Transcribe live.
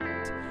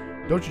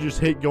Don't you just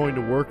hate going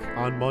to work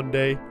on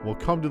Monday? Well,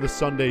 come to the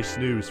Sunday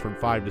Snooze from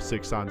 5 to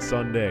 6 on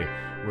Sunday,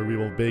 where we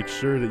will make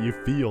sure that you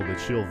feel the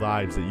chill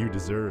vibes that you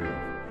deserve.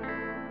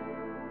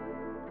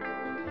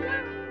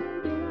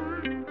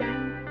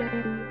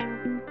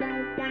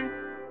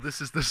 This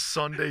is the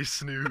Sunday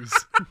Snooze.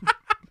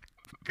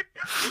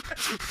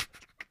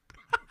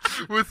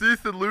 With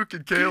Ethan, Luke,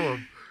 and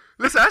Caleb.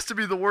 This has to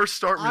be the worst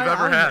start we've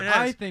ever had.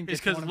 I think it's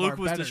because Luke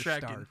was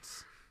distracted.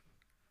 Starts.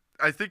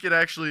 I think it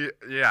actually,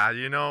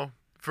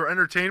 for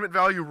entertainment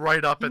value,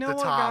 right up at the top.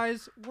 You know what,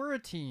 guys? We're a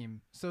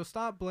team, so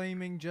stop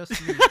blaming just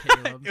me,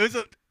 Caleb.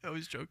 I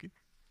was joking.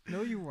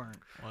 No, you weren't.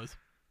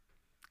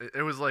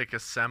 It was like a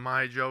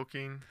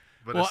semi-joking,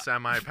 but a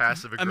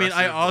semi-passive-aggressive. I mean,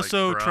 I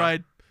also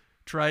like,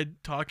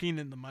 tried talking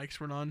and the mics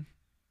weren't on.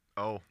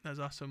 Oh. That's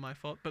also my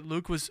fault. But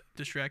Luke was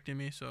distracting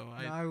me, so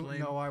I blame.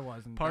 No, I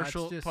wasn't.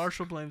 Partial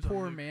blames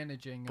poor on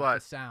managing of the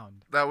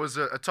sound. That was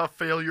a tough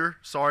failure.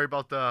 Sorry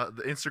about the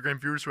Instagram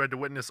viewers who had to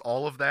witness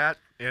all of that,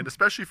 and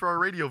especially for our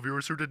radio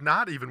viewers who did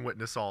not even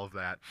witness all of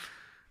that.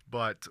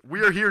 But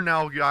we are here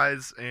now,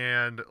 guys,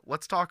 and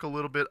let's talk a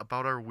little bit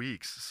about our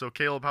weeks. So,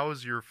 Caleb, how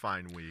was your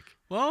fine week?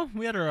 Well,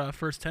 we had our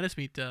first tennis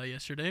meet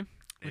yesterday,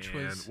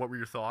 And what were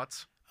your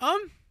thoughts?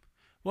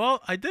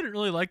 Well, I didn't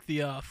really like the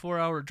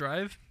 4-hour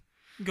drive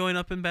going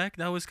up and back.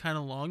 That was kind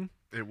of long.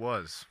 It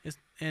was.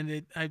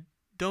 I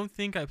don't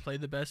think I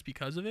played the best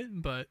because of it,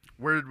 but...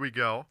 Where did we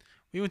go?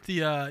 We went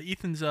to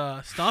Ethan's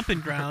stomping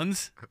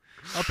grounds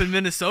up in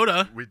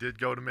Minnesota. We did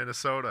go to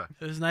Minnesota.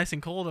 It was nice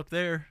and cold up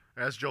there.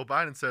 As Joe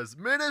Biden says,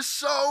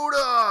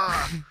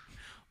 Minnesota!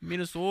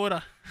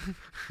 Minnesota.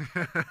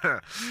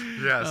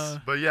 Yes.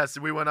 But yes,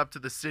 we went up to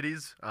the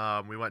cities.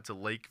 We went to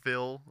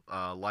Lakeville,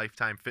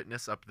 Lifetime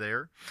Fitness up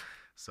there.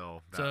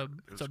 So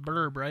it's a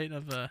blurb, right,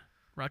 of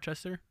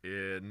Rochester?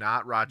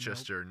 Not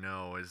Rochester,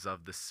 no. It's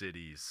of the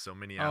cities. So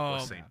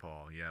Minneapolis, St.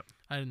 Paul, yep.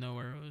 I didn't know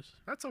where it was.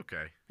 That's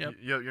okay. Yep.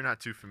 You're not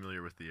too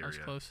familiar with the area. That's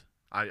close.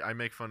 I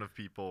make fun of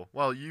people.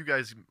 Well,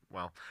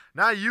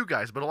 not you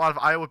guys, but a lot of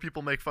Iowa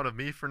people make fun of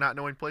me for not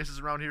knowing places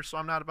around here, so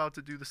I'm not about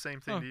to do the same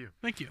thing to you.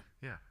 Thank you.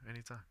 Yeah,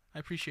 anytime. I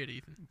appreciate it,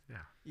 Ethan. Yeah.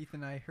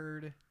 Ethan, I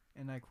heard,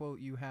 and I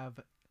quote, you have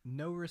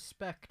no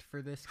respect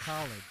for this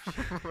college.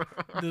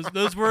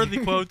 Those were the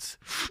quotes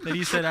that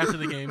he said after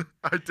the game.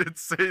 I did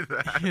say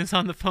that. He was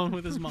on the phone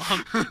with his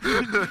mom.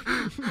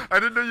 I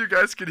didn't know you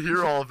guys could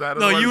hear all of that.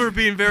 No, you were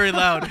being very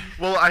loud.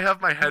 Well, I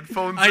have my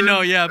headphones I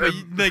know, yeah,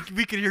 but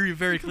we could hear you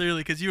very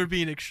clearly because you were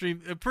being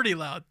pretty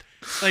loud.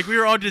 Like, we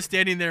were all just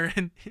standing there,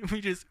 and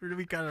we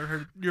kind of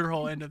heard your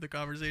whole end of the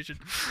conversation.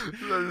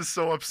 That is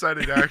so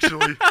upsetting,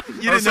 actually.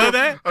 You didn't know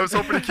that? I was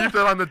hoping to keep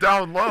that on the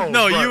down low.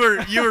 No, you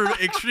were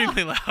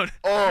extremely loud.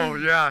 Oh,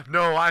 yeah.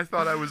 No, I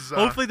thought I was...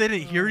 Hopefully they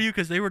didn't hear you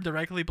because they were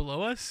directly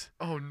below us.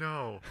 Oh,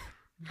 no.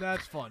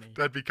 That's funny.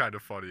 That'd be kind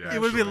of funny, actually.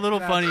 It would be a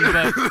little funny, but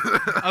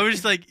I was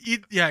just like,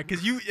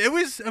 because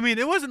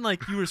it wasn't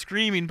like you were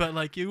screaming, but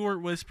like you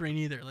weren't whispering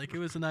either. Like, it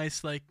was a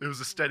nice, like... It was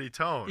a steady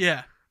tone.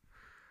 Yeah.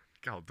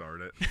 God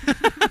darn it.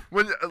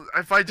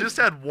 If I just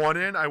had one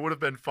in, I would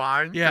have been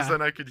fine. Yeah. Because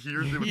then I could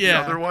hear the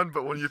other one.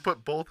 But when you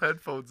put both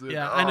headphones in.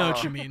 Yeah, I know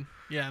what you mean.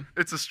 Yeah.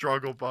 It's a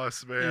struggle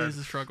bus, man. It is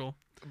a struggle.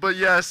 But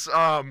yes,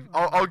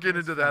 I'll get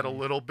into that a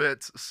little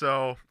bit.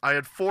 So I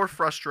had 4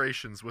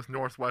 frustrations with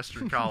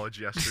Northwestern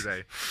College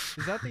yesterday.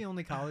 Is that the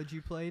only college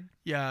you played?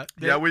 Yeah.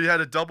 We had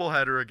a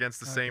doubleheader against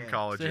the same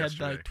college yesterday.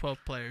 They had like 12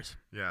 players.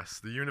 Yes,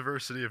 the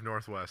University of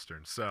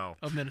Northwestern.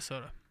 Of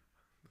Minnesota.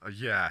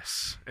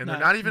 Yes. And they're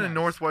not even in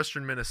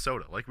northwestern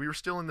Minnesota. Like, we were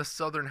still in the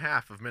southern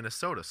half of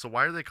Minnesota. So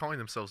why are they calling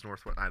themselves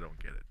Northwest? I don't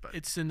get it. But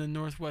it's in the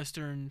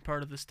northwestern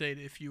part of the state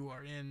if you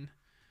are in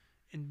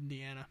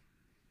Indiana.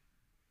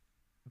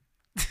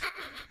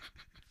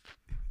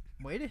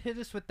 Way to hit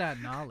us with that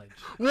knowledge.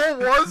 What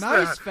was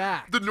that? Nice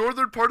fact. The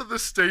northern part of the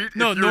state?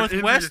 No,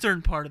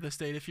 northwestern part of the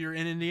state if you're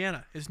in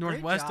Indiana. It's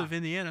northwest of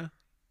Indiana,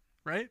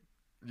 right?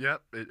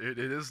 Yep, it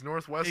is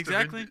northwest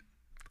exactly. of Indiana.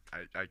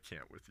 I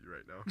can't with you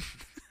right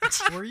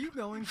now. Were you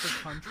going for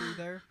country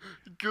there?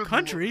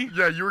 Country?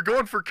 Yeah, you were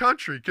going for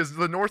country because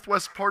the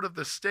northwest part of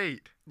the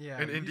state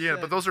in Indiana,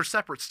 but those are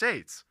separate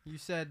states. You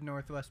said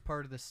northwest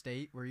part of the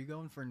state. Were you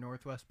going for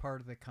northwest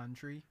part of the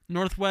country?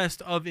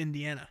 Northwest of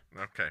Indiana.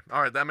 Okay.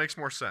 All right, that makes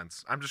more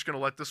sense. I'm just going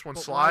to let this one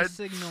but slide. Why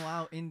signal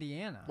out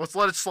Indiana? Let's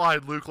let it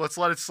slide, Luke. Let's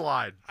let it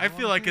slide. I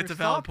feel like it's a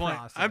valid point.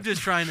 I'm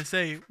just trying to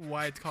say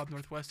why it's called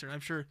Northwestern. I'm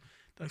sure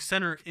the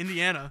center,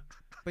 Indiana...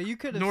 But you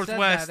could have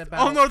Northwest. said that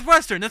about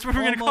Northwestern. That's what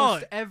we're going to call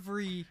it.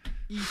 Every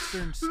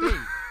eastern state.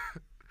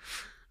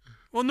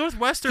 Well,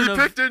 Northwestern. He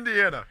picked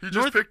Indiana. He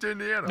just picked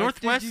Indiana.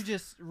 Northwest. Did you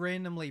just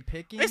randomly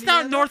pick Indiana? It's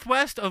not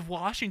northwest of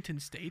Washington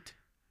State.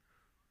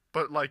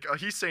 But like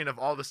he's saying, of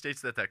all the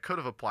states that could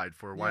have applied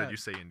for, why did you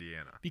say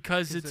Indiana?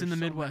 Because it's in the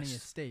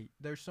Midwest.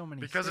 There's so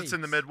many. Because states. It's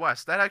in the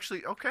Midwest. That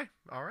actually okay.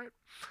 All right.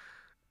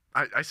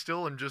 I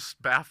still am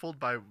just baffled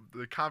by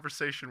the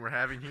conversation we're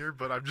having here,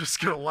 but I'm just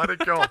gonna let it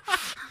go.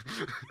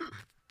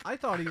 I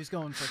thought he was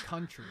going for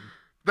country.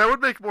 That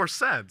would make more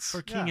sense.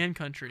 For King and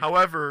Country.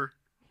 However,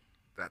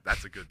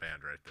 that's a good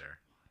band right there.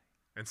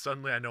 And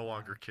suddenly I no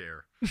longer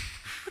care.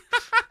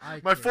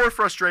 My 4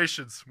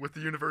 frustrations with the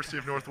University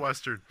of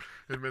Northwestern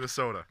in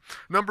Minnesota.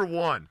 Number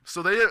 1.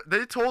 So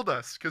they told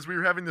us, because we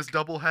were having this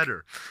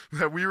doubleheader,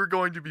 that we were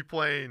going to be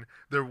playing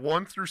their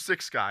 1 through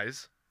 6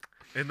 guys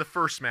in the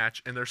first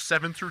match and their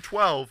 7 through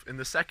 12 in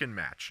the second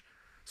match.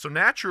 So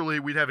naturally,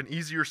 we'd have an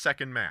easier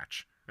second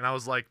match. And I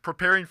was like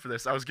preparing for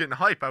this. I was getting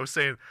hype. I was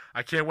saying,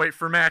 I can't wait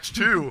for match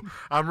 2.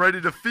 I'm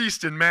ready to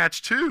feast in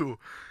match 2.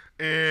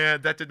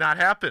 And that did not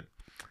happen.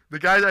 The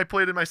guy that I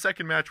played in my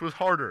second match was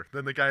harder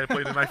than the guy I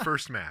played in my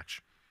first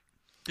match.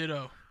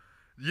 Ditto.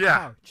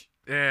 Yeah. Ouch.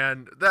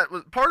 And that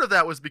was part of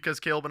that was because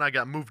Caleb and I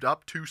got moved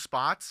up 2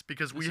 spots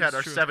because we This had is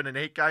our true. 7 and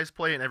 8 guys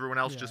play and everyone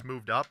else just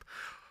moved up.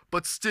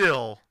 But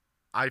still,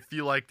 I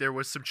feel like there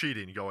was some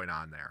cheating going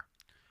on there.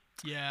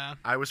 Yeah.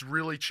 I was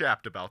really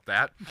chapped about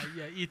that.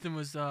 Yeah. Ethan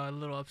was a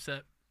little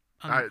upset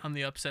I- on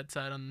the upset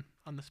side on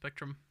the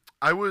spectrum.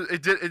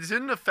 It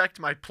didn't affect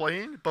my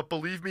playing, but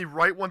believe me,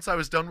 right once I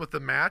was done with the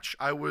match,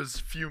 I was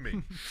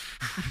fuming.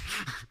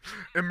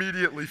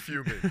 Immediately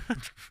fuming.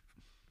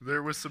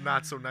 There was some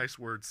not so nice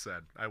words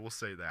said. I will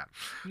say that.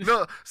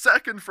 The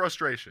second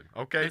frustration,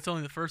 okay? It's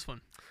only the first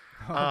one.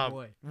 Oh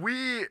boy.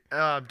 We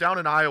down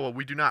in Iowa,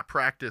 we do not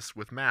practice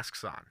with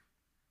masks on.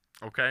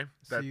 Okay?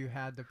 So you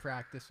had to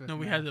practice with No,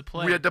 we masks. had to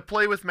play We had to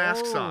play with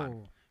masks on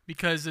Oh,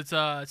 because it's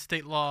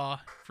state law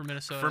for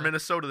Minnesota. for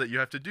Minnesota that you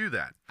have to do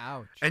that.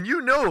 ouch. And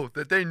you know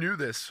that they knew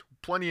this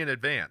plenty in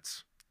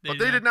advance. But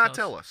they did not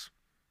tell us.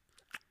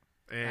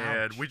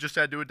 And Ouch. we just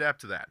had to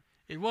adapt to that.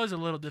 It was a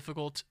little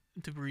difficult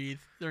to breathe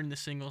during the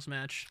singles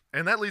match.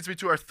 And that leads me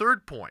to our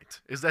third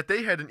point, is that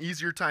they had an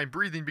easier time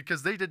breathing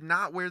because they did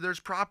not wear theirs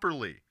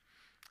properly.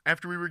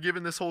 After we were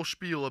given this whole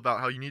spiel about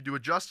how you need to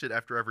adjust it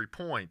after every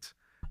point,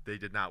 they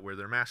did not wear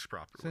their masks So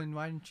properly. then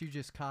why didn't you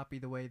just copy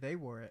the way they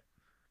wore it?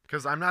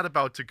 Because I'm not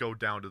about to go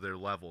down to their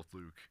level,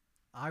 Luke.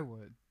 I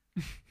would.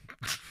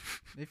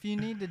 If you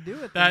need to do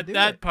it, then do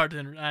That it. part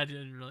didn't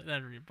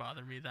really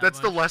bother me that That's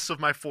much. the less of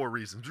my 4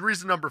 reasons.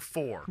 Reason number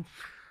 4.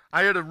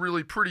 I had a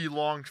really pretty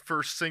long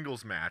first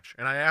singles match,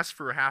 and I asked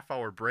for a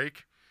half-hour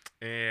break,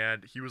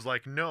 and he was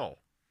like, no,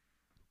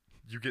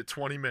 you get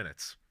 20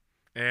 minutes.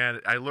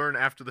 And I learned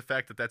after the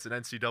fact that that's an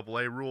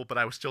NCAA rule, but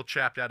I was still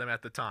chapped at him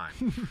at the time.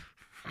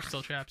 I'm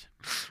still trapped.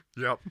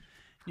 Yep.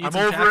 Need I'm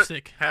some over chapstick.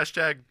 it.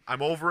 Hashtag,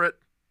 I'm over it,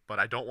 but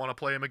I don't want to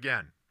play him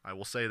again. I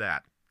will say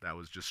that. That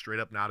was just straight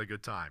up not a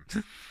good time.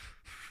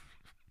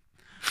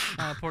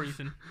 Poor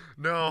Ethan.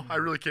 No, I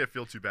really can't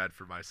feel too bad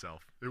for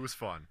myself. It was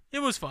fun. It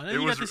was fun. And It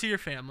you was got to see your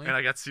family. And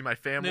I got to see my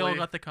family. They all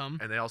got to come.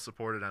 And they all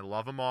supported. I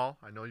love them all.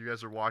 I know you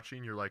guys are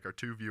watching. You're like our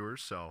 2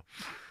 viewers, so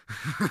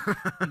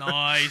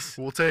Nice.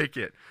 we'll take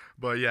it.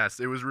 But yes,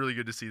 it was really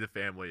good to see the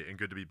family and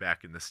good to be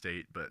back in the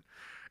state.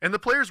 And the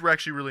players were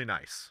actually really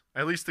nice.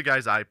 At least the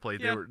guys I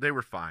played, Yeah. they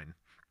were fine.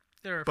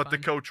 They're But the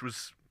fun. coach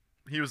was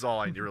all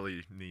I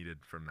really needed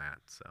from that.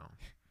 So,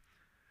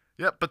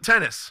 yep. But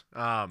tennis,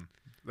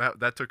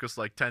 that took us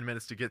like 10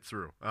 minutes to get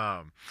through.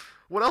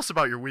 What else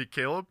about your week,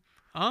 Caleb?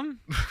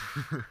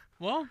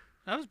 Well,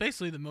 that was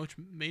basically the most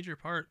major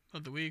part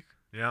of the week.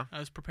 Yeah. I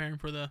was preparing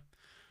for the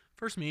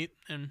first meet,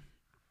 and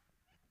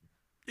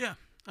yeah,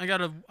 I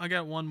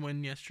got 1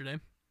 win yesterday.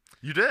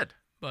 You did,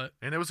 But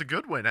and it was a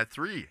good win at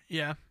 3.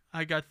 yeah,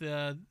 I got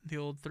the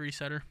old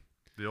 3-setter.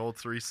 The old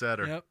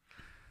 3-setter. Yep.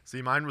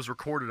 See, mine was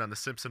recorded on the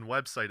Simpson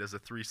website as a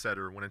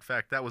 3-setter, when in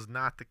fact that was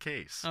not the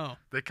case. Oh,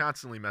 They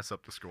constantly mess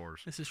up the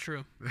scores. this is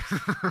true.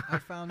 I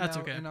found That's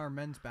out okay. in our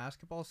men's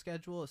basketball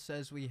schedule, it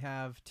says we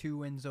have 2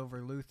 wins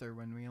over Luther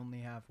when we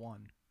only have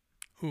 1.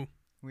 Who?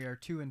 We are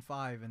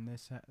 2-5, and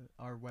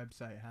our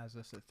website has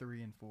us at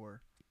 3-4.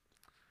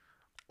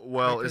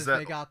 Well, because is that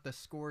they got the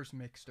scores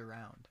mixed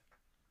around?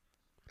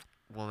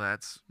 well?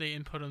 That's They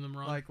inputted them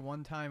wrong. Like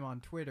one time on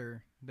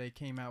Twitter, they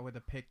came out with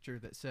a picture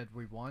that said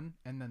we won,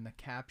 and then the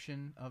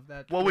caption of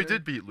that. well, we Twitter-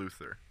 did beat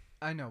Luther.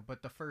 I know,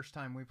 but the first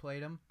time we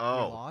played them,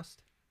 Oh. we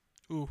lost.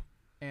 Ooh.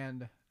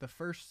 And the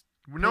first,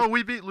 No,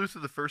 we beat Luther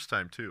the first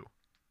time too.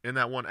 In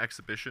that one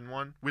exhibition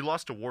one, we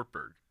lost to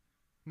Wartburg.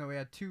 no, we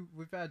had 2.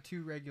 We've had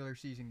 2 regular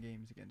season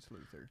games against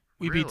Luther.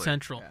 We Really? beat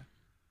Central. Yeah.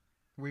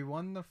 We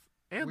won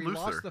And we Luther.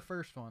 lost the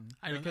first one.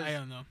 I don't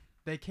because know.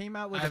 They came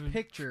out I with a haven't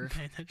picture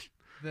Paying attention.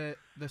 that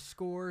the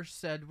score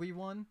said we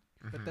won,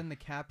 but Mhm. then the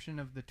caption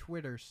of the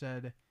Twitter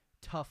said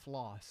 "tough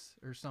loss"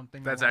 or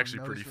something. That's along actually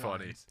those pretty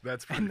funny. lines.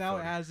 That's pretty And now,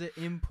 funny. as it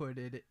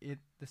inputted,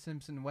 the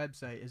Simpson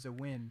website is a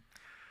win,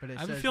 but it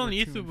I have a says feeling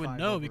we're Ethan would 2-5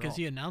 know because overall.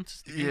 he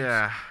announced the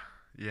games.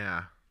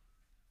 Yeah.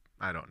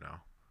 I don't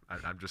know.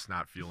 I'm just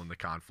not feeling the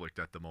conflict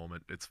at the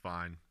moment. It's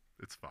fine.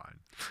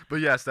 But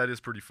yes, that is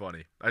pretty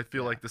funny. I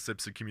feel Yeah. like the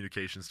Simpson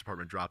Communications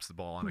Department drops the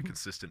ball on a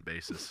consistent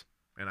basis,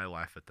 and I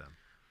laugh at them.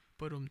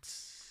 But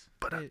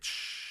But Hey,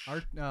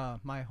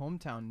 my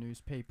hometown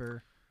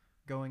newspaper,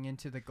 going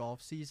into the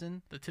golf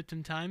season, the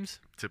Tipton Times.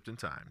 Tipton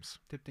Times.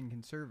 Tipton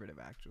Conservative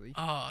actually.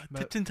 Oh, But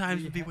Tipton Times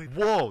we would be ha- way.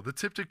 Whoa, the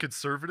Tipton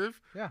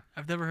Conservative?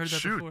 I've never heard that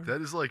Shoot, before.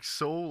 that is like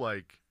so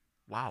like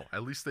wow.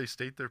 At least they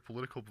state their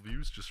political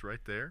views just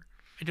right there.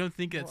 I don't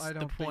think Well, that's I the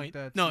don't think point.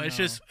 that's- No, it's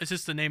no.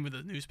 just the name of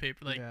the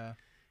newspaper. Like yeah.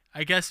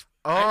 I guess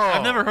Oh.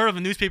 I've never heard of a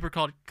newspaper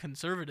called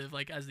Conservative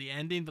like as the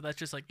ending, but that's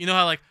just like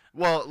how like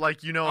Well,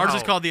 like ours how,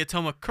 is called the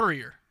Atomic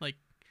Courier,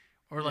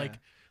 or Yeah. like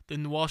the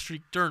Wall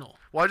Street Journal.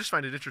 Well, I just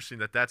find it interesting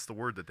that that's the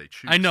word that they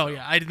choose. I know, though.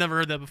 yeah, I'd never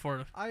heard that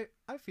before. I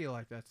feel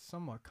like that's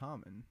somewhat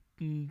common.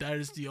 That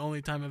is the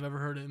only time I've ever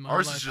heard it in my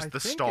Ours life. is just I the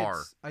think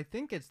Star. I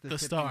think it's the The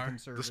Tipton Star.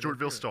 Conservative. The Stewartville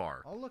Here,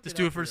 Star. I'll look Just it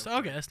do up it first. real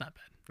quick. Okay, that's not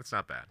bad. It's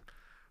not bad.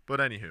 But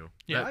anywho,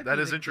 Yeah. Might that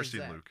be is the interesting,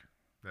 Gazette. Luke.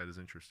 That is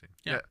interesting.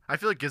 Yeah. I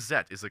feel like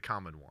Gazette is a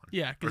common one.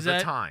 Yeah, Or the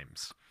Gazette.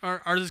 Times.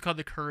 Ours is called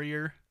the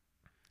Courier.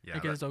 Yeah. I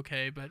guess it's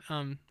okay, but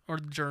or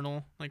the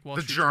Journal, like Wall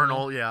the Street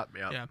Journal, yeah.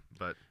 Yeah.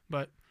 But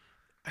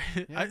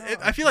Yeah, no,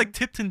 I feel like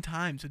Tipton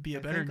Times would be a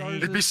I better think ours name.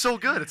 it'd be so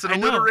good. It's an I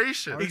know.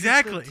 alliteration. Ours is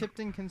Exactly. the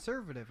Tipton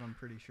Conservative, I'm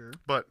pretty sure.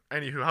 But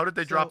anywho, how did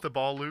they drop So- the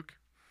ball, Luke?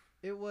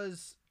 It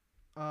was,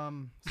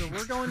 so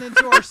we're going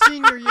into our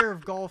senior year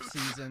of golf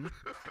season.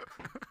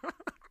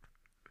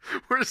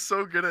 We're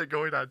so good at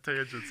going on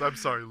tangents. I'm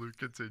sorry, Luke.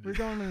 We're Continue.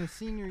 going into the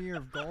senior year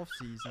of golf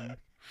season,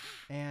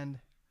 and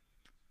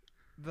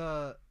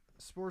the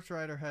sports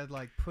writer had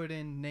like put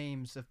in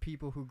names of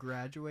people who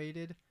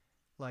graduated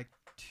like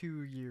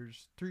 3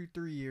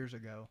 years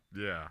ago,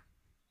 Yeah,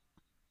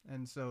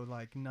 and so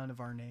like none of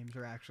our names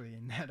are actually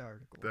in that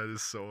article. that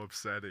is so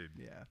upsetting.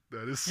 Yeah,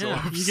 That is so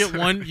Yeah,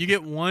 upsetting. you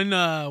get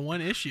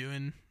one issue,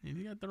 and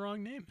you got the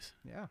wrong names.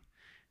 yeah.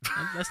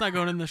 That's not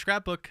going in the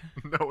scrapbook.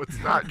 No, it's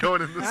not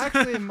going in this.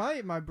 Actually,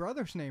 my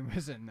brother's name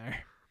was in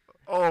there.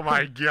 Oh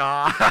my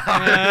God.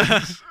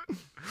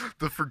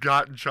 The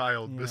forgotten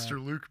child, Yeah.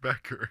 Mr. Luke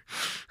Becker.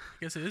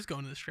 I guess it is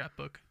going to the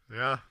scrapbook.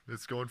 Yeah,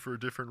 it's going for a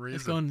different reason.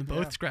 It's going to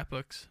both Yeah.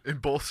 scrapbooks. in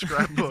both It's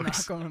not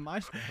scrapbooks. going in my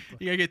scrapbook.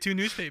 You gotta get 2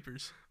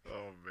 newspapers.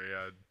 Oh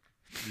man.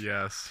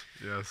 Yes.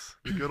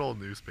 The good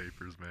old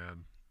newspapers,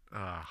 man.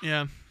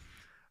 Yeah.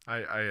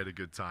 I had a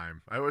good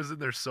time. I was in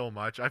there so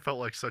much. I felt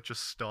like such a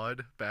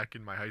stud back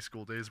in my high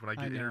school days when I I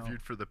get know.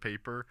 interviewed for the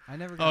paper. I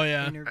never Oh, got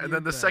yeah. interviewed. And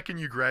then the but- second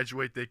you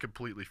graduate, they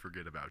completely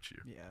forget about you.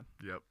 Yeah.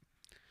 Yep.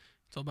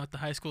 It's all about the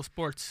high school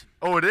sports.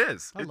 Oh, it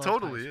is. I It loved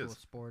totally high school is.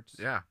 Sports.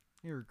 Yeah.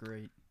 You were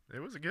great. It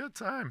was a good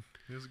time.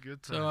 It was a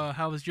good time. So,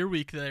 how was your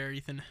week there,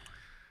 Ethan?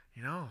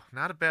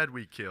 Not a bad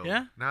week, Kill.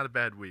 Yeah? Not a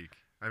bad week.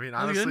 I mean,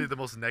 That was honestly, good. the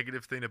most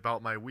negative thing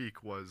about my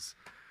week was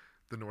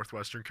the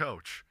Northwestern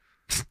coach.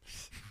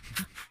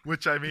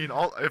 Which, I mean,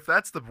 if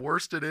that's the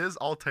worst it is,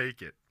 I'll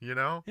take it,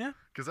 Yeah.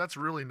 Because that's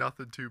really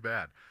nothing too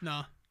bad.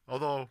 No.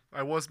 Although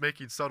I was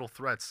making subtle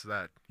threats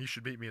that he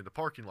should meet me in the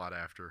parking lot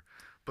after.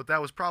 But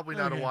that was probably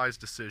not a Okay. wise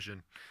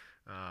decision.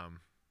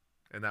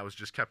 And that was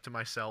just kept to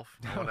myself.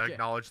 I want to Okay.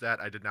 acknowledge that.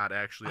 I did not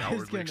actually I was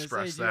outwardly gonna say,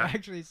 express do you that.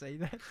 actually say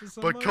that to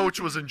somebody? But Coach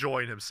was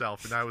enjoying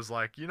himself, and I was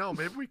like,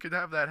 maybe we could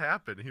have that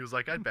happen. And he was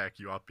like, I'd back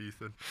you up,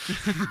 Ethan.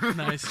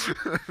 Nice.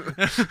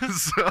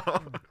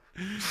 So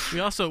We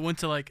also went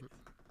to like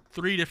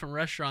 3 different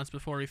restaurants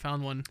before we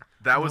found one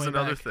that On the was way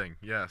another back. thing.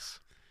 Yes.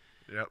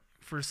 Yep.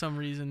 for some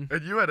reason.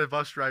 And you had a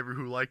bus driver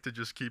who liked to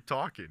just keep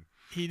talking.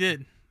 He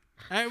did.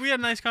 We had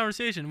a nice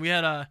conversation. We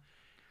had our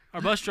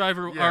bus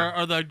driver,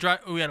 Yeah.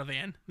 we had a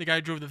van. The guy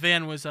who drove the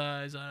van was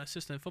his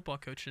assistant football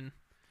coach, and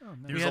Oh,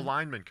 He nice. was had- a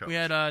lineman coach. we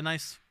had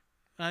nice,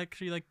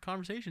 actually like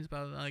conversations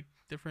about like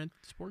different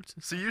sports.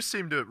 And So stuff. you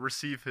seem to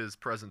receive his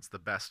presence the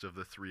best of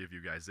the 3 of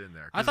you guys in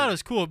there. I 'cause thought it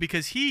was cool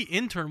because he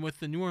interned with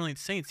the New Orleans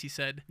Saints. He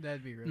said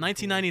That'd be really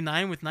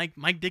 1999 with Mike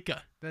Ditka,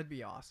 Cool. That'd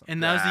be awesome.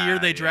 and that was the year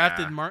they Yeah.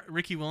 drafted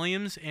Ricky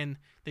Williams, and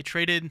they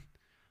traded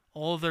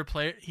all of their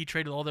He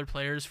traded all their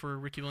players for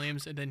Ricky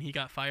Williams, and then he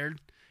got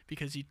fired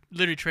because he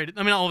literally traded.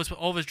 I mean, all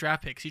of his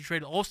draft picks. He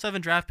traded all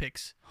 7 draft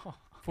picks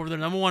for their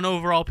number 1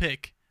 overall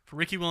pick for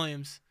Ricky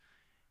Williams.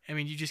 I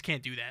mean, you just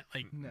can't do that.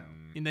 Like, No.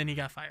 and then he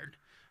got fired.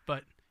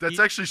 But That's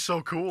actually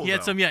so cool. he had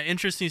though. some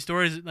interesting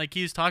stories. Like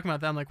he was talking about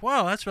that. I'm like,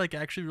 wow, that's like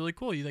actually really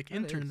cool. You like That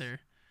interned is. there.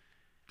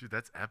 Dude,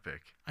 that's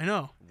epic. I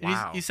know. And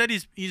Wow. he said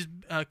he's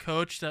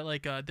coached at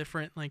like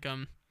different like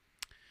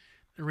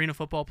arena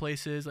football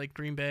places like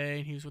Green Bay.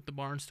 And he was with the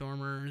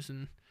Barnstormers,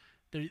 and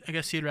I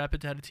guess Cedar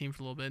Rapids had a team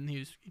for a little bit, and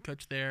he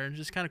coached there. And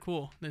just kind of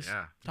cool. Just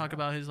Yeah. talk Yeah.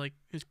 about his what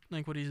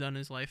he's done in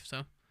his life.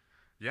 So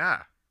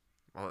Yeah.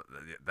 Well,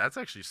 that's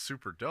actually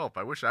super dope.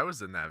 I wish I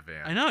was in that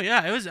van. I know.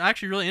 Yeah, it was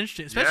actually really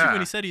interesting, especially Yeah. when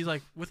he said he's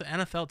like with the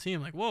NFL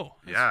team. Like, whoa.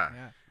 Yeah.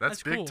 Yeah.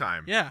 That's big cool.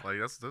 time. Yeah. Like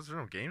those are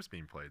no games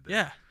being played there.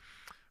 Yeah.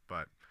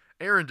 But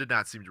Aaron did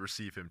not seem to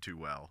receive him too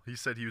well. He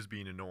said he was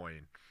being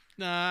annoying.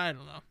 Nah, I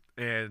don't know.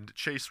 And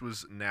Chase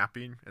was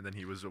napping, and then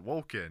he was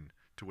awoken,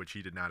 to which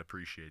he did not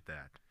appreciate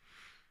that.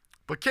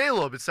 But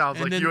Caleb, it sounds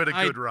And like then you had a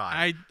good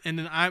ride. When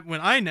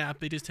I nap,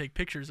 they just take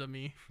pictures of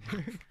me.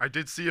 I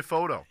did see a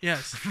photo.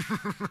 Yes.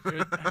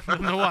 I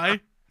don't know why.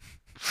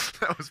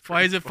 That was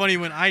Why is pretty it funny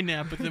when I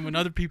nap, but then when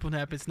other people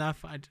nap, it's not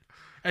fun?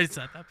 It's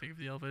not that big of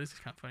a deal, but it's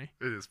kind of funny.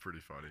 It is pretty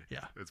funny.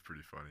 Yeah. It's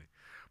pretty funny.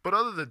 But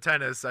other than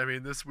tennis, I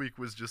mean, this week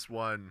was just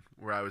one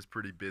where I was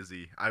pretty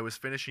busy. I was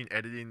finishing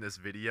editing this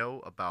video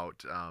about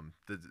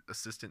the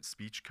assistant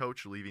speech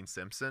coach leaving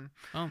Simpson.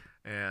 Oh.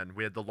 And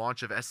we had the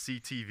launch of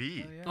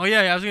SCTV. Oh, yeah. Oh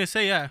yeah, I was gonna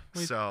say yeah.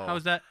 Wait, So- how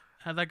was that?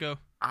 How'd that go?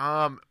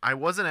 I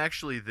wasn't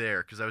actually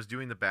there because I was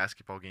doing the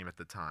basketball game at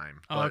the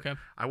time. Oh, But okay.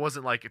 I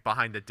wasn't like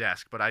behind the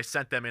desk, but I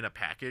sent them in a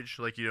package,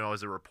 like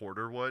as a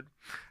reporter would,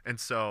 and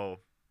so.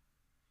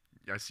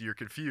 I see you're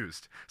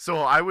confused. So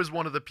I was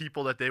one of the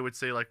people that they would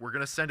say, like, we're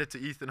gonna send it to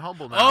Ethan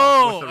Humble now.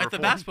 Oh, with at the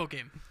report." basketball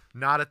game.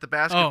 Not at the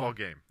basketball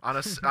game. On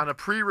a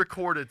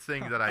pre-recorded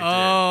thing that I did.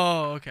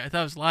 Oh, okay. I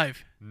thought it was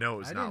live. No,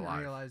 it's I not didn't live.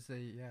 realize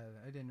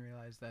I didn't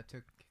realize that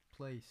took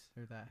place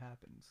or that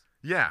happens.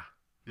 Yeah.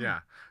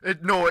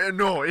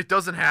 No, it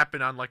doesn't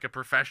happen on like a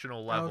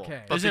professional level.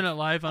 Okay. But Isn't it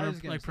live on I a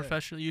was gonna say.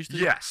 professional usually?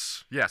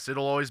 Yes,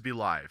 it'll always be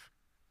live.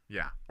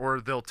 Yeah, or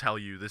they'll tell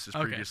you this is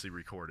Okay. previously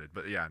recorded.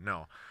 But yeah,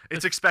 no,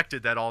 it's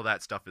expected that all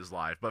that stuff is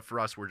live. But for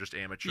us, we're just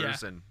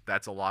amateurs, and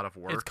that's a lot of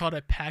work. It's called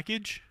a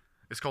package.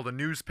 It's called a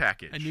news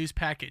package. A news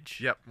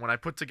package. Yep. When I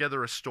put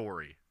together a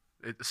story,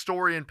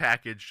 story and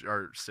package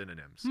are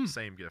synonyms.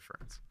 Same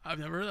difference. I've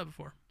never heard that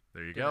before.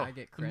 There you Did go. I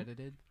get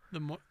credited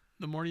The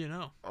more you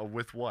know.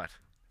 With what?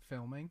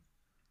 filming?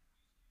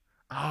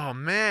 Oh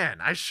man,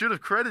 I should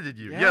have credited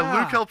you. Yeah, Yeah.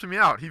 Luke helped me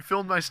out. He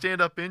filmed my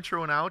stand-up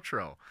intro and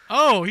outro.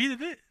 Oh, he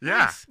did it. Yeah.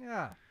 Nice.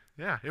 Yeah.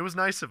 Yeah, it was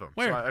nice of him.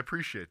 Where? So I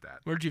appreciate that.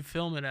 Where'd you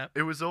film it at?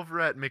 It was over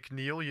at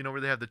McNeil,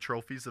 where they have the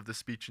trophies of the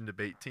speech and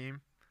debate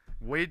team.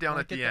 Way down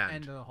Like at the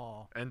end of the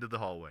hall. End of the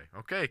hallway.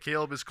 Okay,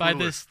 Caleb is By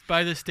clueless.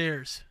 the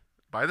stairs.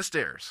 By the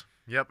stairs.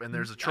 Yep, and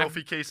there's a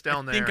trophy case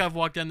down I there. think I've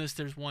walked down the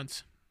stairs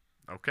once.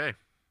 Okay,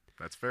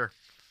 that's fair.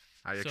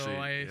 I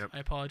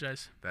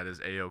apologize. That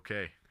is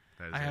A-okay.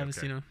 That is I haven't A-okay.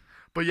 seen him.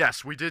 But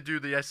yes, we did do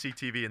the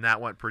SCTV, and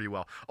that went pretty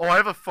well. Oh, I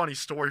have a funny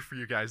story for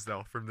you guys,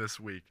 though, from this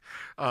week.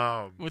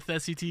 With the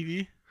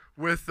SCTV?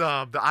 With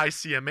the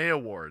ICMA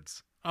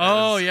Awards.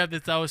 Oh, yeah,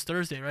 that was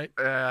Thursday, right?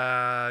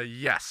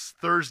 Yes,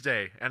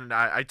 Thursday. And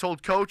I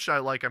told Coach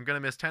I'm going to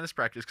miss tennis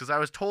practice because I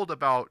was told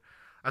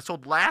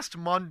last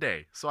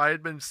Monday, so I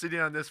had been sitting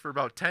on this for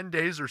about 10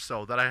 days or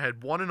so, that I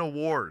had won an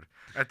award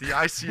at the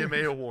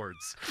ICMA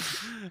Awards.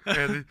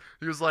 And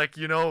he was like,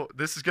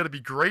 this is going to be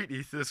great,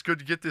 Ethan. It's good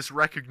to get this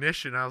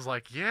recognition. I was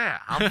like, yeah,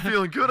 I'm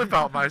feeling good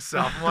about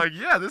myself. I'm like,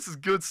 yeah, this is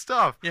good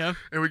stuff. Yeah.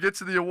 And we get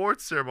to the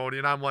awards ceremony,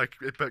 and I'm like,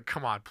 but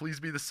come on,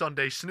 please be the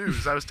Sunday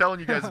Snooze. I was telling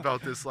you guys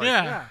about this. Like,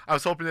 Yeah. I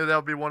was hoping that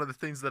would be one of the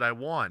things that I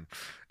won.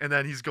 And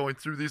then he's going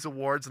through these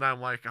awards, and I'm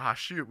like,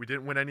 shoot, we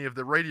didn't win any of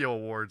the radio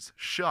awards.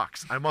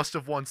 Shucks, I must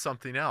have won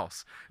something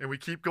else. And we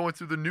keep going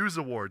through the news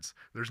awards.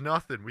 There's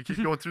nothing. We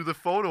keep going through the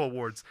photo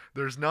awards.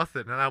 There's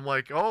nothing. And I'm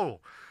like, oh,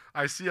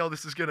 I see how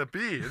this is going to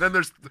be. And then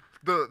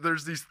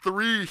there's these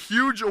 3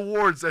 huge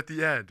awards at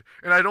the end.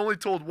 And I'd only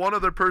told one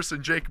other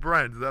person, Jake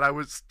Brend, that I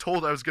was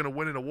told I was going to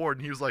win an award.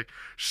 And he was like,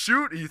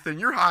 shoot, Ethan,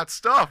 you're hot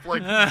stuff.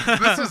 Like,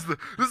 this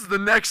is the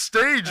next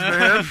stage,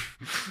 man.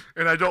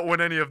 And I don't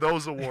win any of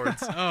those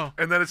awards. Oh.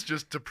 And then it's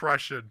just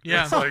depression.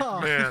 Yeah. It's like,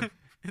 man.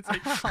 It's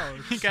like, Ouch.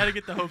 you got to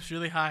get the hopes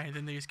really high, and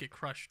then they just get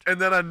crushed. And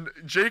then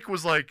Jake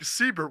was like,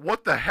 Siebert,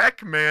 what the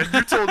heck, man?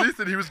 You told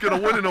Ethan he was going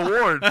to win an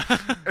award.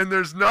 And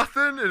there's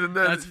nothing. And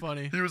then That's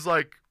funny. He was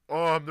like,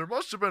 there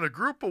must have been a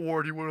group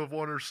award he would have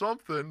won or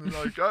something. And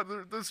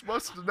like, this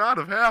must not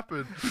have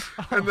happened.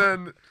 And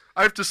then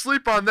I have to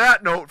sleep on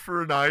that note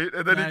for a night.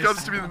 And then he Nice.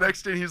 comes to me the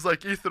next day and he's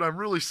like, Ethan, I'm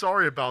really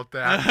sorry about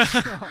that.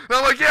 And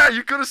I'm like, yeah,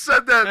 you could have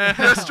said that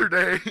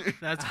yesterday.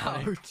 That's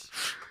funny.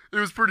 Ouch. It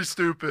was pretty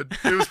stupid.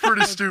 It was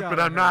pretty stupid.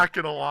 gotta I'm hurt. not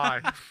going to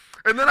lie.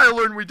 And then I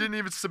learned we didn't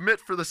even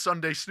submit for the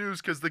Sunday Snooze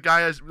because the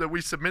guy that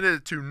we submitted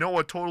it to,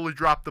 Noah, totally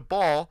dropped the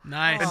ball.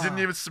 Nice. And didn't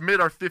even submit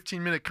our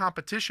 15-minute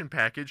competition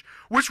package,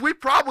 which we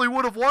probably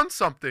would have won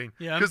something.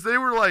 Yeah. Because they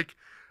were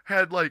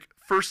had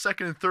first,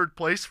 second, and third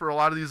place for a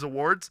lot of these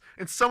awards.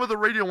 And some of the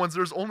radio ones,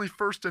 there's only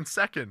first and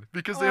second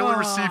because they only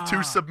received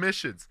 2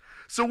 submissions.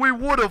 So we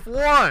would have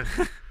won.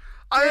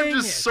 I am Dang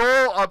just it.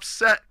 so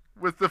upset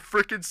with the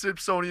frickin'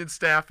 Simpsonian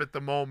staff at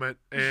the moment.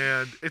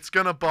 And it's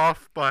going to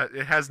buff, but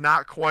it has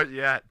not quite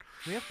yet.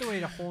 We have to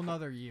wait a whole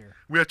nother year.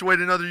 We have to wait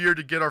another year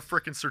to get our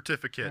frickin'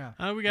 certificate.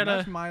 Yeah. We And gotta.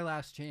 That's my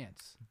last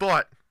chance.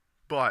 But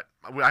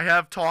I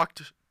have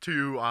talked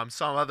to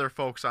some other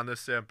folks on this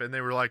simp, and they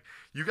were like,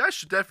 you guys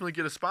should definitely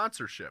get a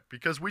sponsorship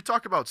because we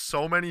talk about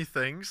so many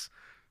things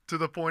to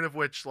the point of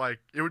which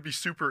it would be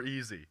super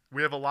easy.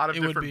 We have a lot of It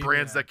would different be,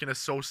 brands yeah. that can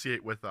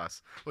associate with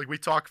us. Like we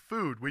talk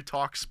food, we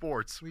talk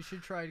sports. We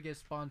should try to get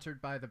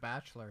sponsored by The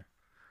Bachelor.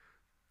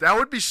 That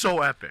would be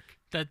so epic.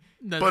 That's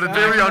But That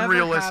very would never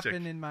unrealistic.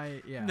 happen in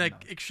my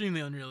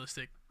extremely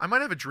unrealistic. I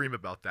might have a dream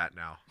about that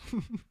now.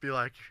 Be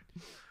like,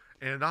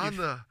 and on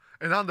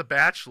the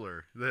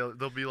Bachelor,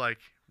 they'll be like,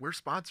 we're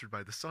sponsored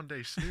by the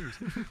Sunday Snooze.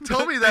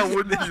 Tell me that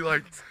wouldn't be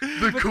the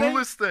But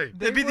coolest thing.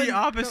 It'd be the wouldn't-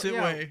 opposite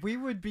way. We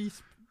would be.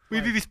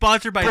 We'd be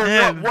sponsored by But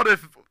them.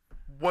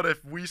 what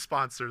if we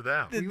sponsor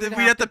them? Th- We th- would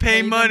we'd have to pay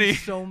them money.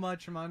 So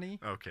much money.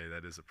 Okay,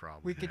 that is a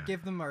problem. We could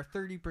give them our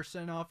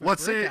 30% off. of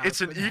Let's say Brickhouse,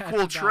 it's an but that's equal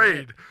about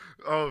trade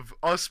it. of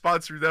us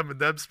sponsoring them and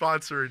them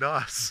sponsoring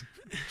us.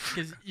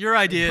 Because your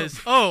idea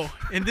is,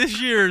 and this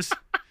year's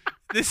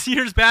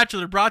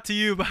Bachelor brought to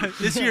you by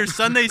this year's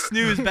Sunday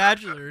Snooze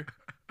Bachelor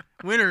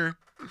winner,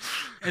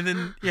 and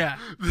then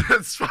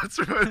That's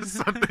sponsored by the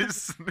Sunday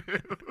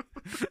Snooze.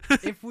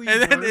 If we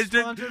And then were it's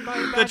just sponsored by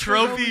a the Bachelor,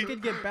 trophy- we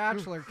could get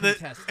Bachelor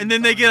contestants. And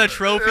then they on get a it.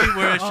 trophy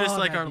where it's just Oh,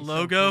 like that'd our be so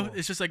logo. cool.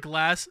 It's just a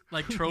glass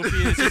like trophy.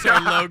 And it's just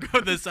our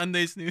logo, the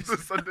Sunday Snooze. The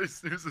Sunday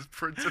Snooze is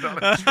printed on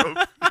a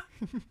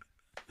trophy.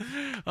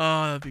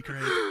 Oh, that'd be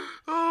great.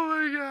 Oh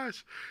my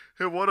gosh.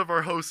 And one of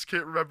our hosts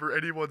can't remember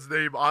anyone's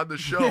name on the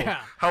show.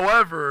 Yeah.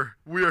 However,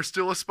 we are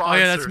still a sponsor. Oh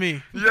yeah, that's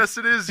me. Yes,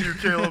 it is you,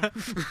 Caleb.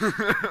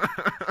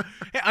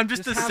 Hey, I'm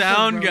just a have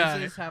sound the guy.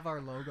 roses have our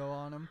logo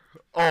on them.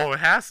 Oh, it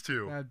has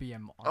to. That'd be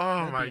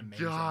Oh my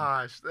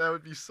gosh, that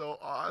would be so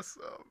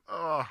awesome.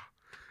 Oh,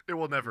 it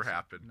will never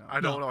happen. No. I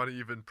don't want to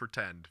even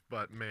pretend,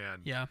 but man.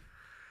 Yeah.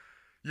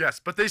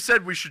 Yes, but they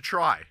said we should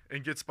try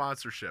and get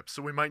sponsorships,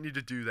 so we might need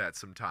to do that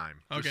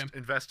sometime. Okay. Just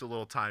invest a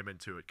little time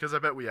into it, because I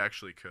bet we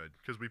actually could,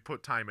 because we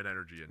put time and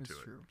energy into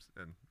It's it, true.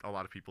 and a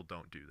lot of people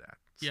don't do that.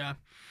 So. Yeah.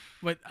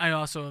 But I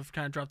also have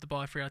kind of dropped the ball.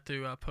 I forgot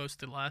to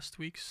post it last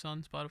week's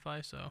on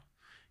Spotify, so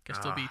guess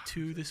there'll be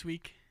 2 this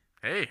week.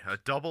 Hey, a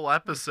double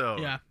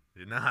episode. Yeah.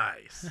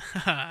 Nice.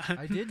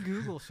 I did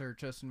Google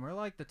search us, and we're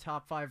like the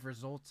top 5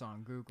 results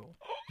on Google.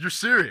 You're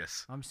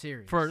serious? I'm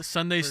serious. For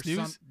Sunday For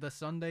Snooze? the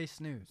Sunday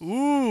Snooze.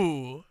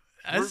 Ooh.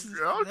 That's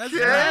Okay,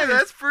 nice.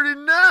 that's pretty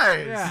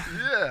nice. Yeah.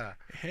 Yeah.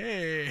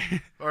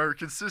 Hey. Our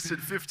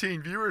consistent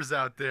 15 viewers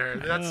out there.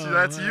 That's Oh,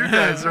 that's you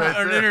guys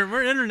right there.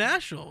 We're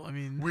international. I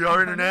mean, We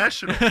are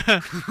international.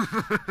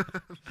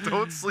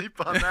 Don't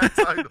sleep on that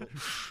title.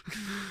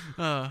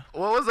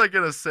 What was I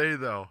gonna say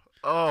though?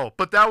 Oh,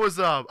 but that was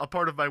a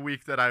part of my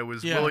week that I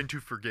was willing to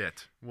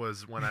forget.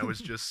 Was when I was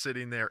just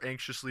sitting there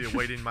anxiously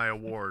awaiting my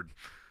award.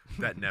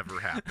 That never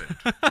happened.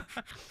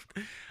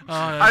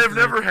 I have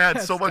never had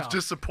That's so much tough.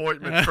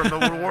 disappointment from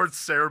the awards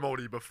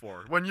ceremony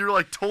before. When you're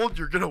like told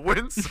you're gonna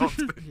win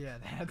something. Yeah,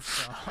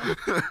 that's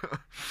tough.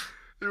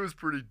 It was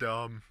pretty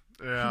dumb.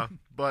 Yeah,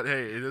 but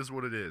hey, it is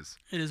what it is.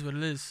 It is what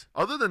it is.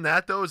 Other than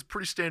that, though, it's a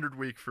pretty standard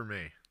week for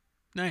me.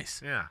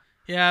 Nice. Yeah.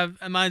 Yeah,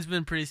 mine's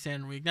been a pretty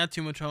standard week. Not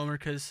too much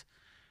homework because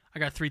I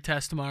got 3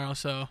 tests tomorrow,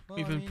 so Well,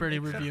 we've I been mean, pretty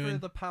except reviewing.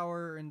 for the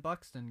power in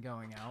Buxton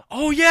going out.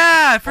 Oh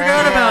yeah, I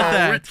forgot about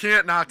We that.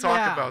 can't not talk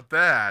Yeah. about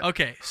that.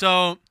 Okay,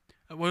 so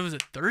what was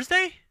it?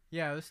 Thursday?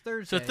 Yeah, it was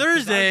Thursday. 'cause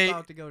Thursday, I was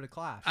about to go to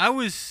class. I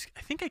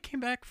think I came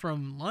back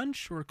from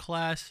lunch or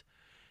class,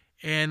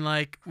 and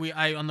like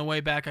on the way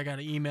back I got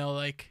an email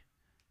like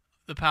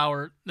we've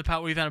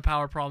had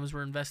power problems.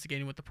 We're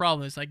investigating what the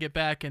problem is. I get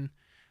back and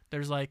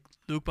there's like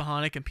Luke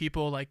Bohonic and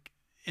people like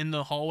in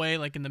the hallway,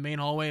 like in the main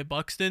hallway at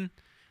Buxton,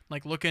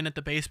 like looking at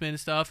the basement and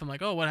stuff. I'm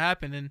like, oh, what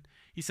happened? And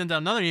he sends out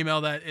another email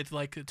that it's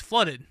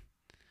flooded,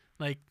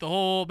 like the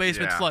whole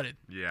basement's flooded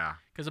Yeah.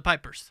 because of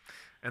pipe burst.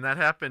 And that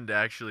happened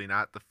actually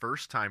not the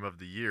first time of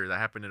the year. That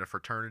happened in a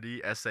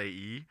fraternity,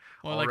 SAE.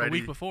 Well, like a already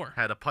week before.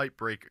 Had a pipe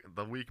break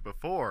the week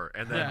before,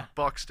 and then Yeah.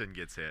 Buxton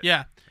gets hit.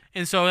 Yeah,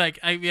 and so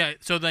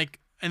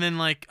and then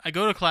like I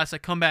go to class, I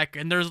come back,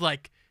 and there's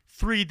like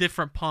 3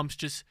 different pumps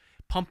just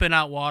pumping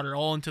out water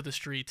all into the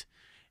street,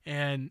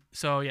 and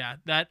so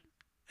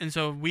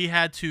so we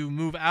had to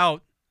move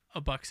out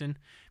of Buxton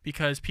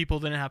because people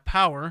didn't have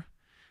power,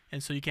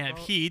 and so you can't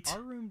have heat.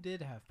 Our room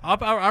did have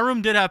power. Our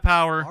room did have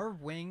power. Our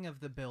wing of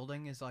the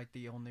building is like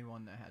the only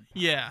one that had power.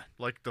 Yeah,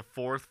 Like the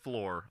 4th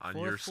floor on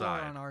your Fourth floor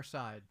side. on our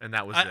side. And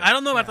that was it. I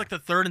don't know about Yeah. like the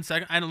 3rd and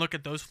 2nd. I didn't look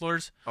at those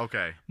floors,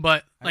 Okay.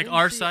 but I like didn't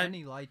our see side.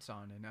 any lights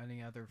on in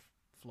any other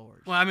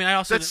floors. Well, I mean, I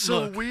also That's didn't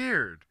so look.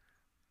 weird.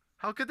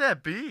 How could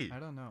that be? I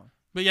don't know.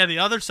 But yeah, the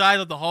other side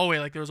of the hallway,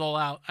 like there was all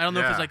out. I don't know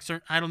if it's Yeah. like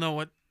certain. I don't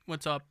know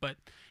what's up, but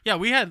yeah,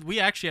 we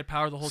actually had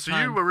power the whole So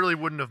time. you really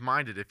wouldn't have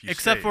minded if you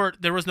Except stayed. for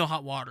there was no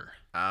hot water.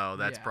 Oh,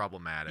 that's Yeah.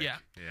 problematic. Yeah.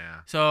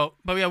 Yeah. So,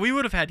 but yeah, we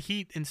would have had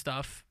heat and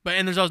stuff.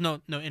 And there's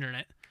also no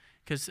internet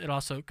because it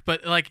also.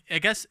 But like I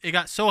guess it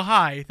got so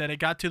high that it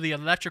got to the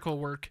electrical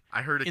work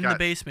I heard it in got the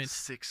basement.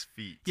 6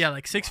 feet. Yeah,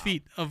 like 6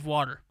 feet of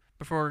water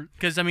before.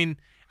 Because I mean,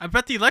 I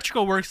bet the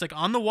electrical works like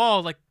on the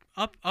wall, like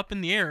up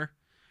in the air,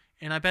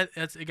 and I bet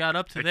it got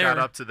up to It there. got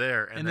up to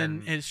there, and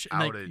then it's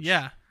outage. like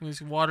yeah, it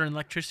was water and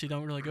electricity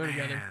don't really go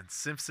together. Man,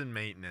 Simpson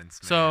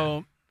maintenance, man.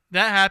 So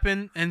that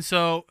happened, and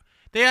so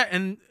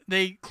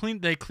they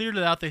cleared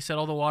it out. They said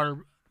all the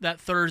water that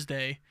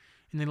Thursday,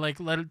 and they like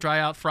let it dry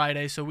out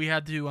Friday. So we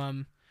had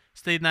to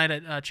stay the night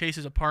at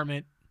Chase's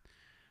apartment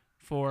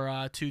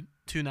for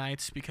two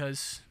nights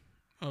because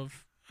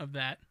of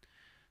that.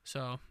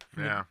 So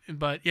Yeah.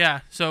 but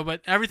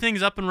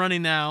everything's up and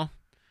running now.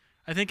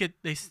 I think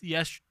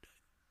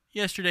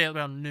yesterday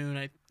about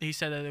noon, he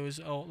said that it was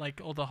all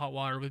the hot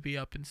water would be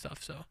up and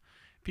stuff. So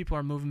people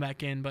are moving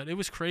back in, but it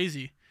was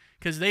crazy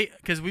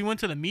because we went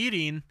to the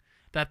meeting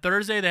that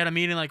Thursday. They had a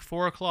meeting like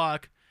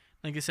 4:00.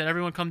 Like I said,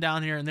 everyone come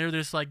down here, and they're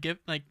just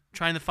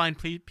trying to find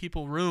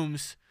people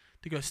rooms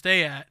to go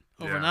stay at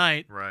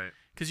overnight. Yeah, right.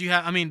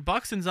 Because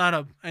Buxton's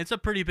it's a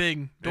pretty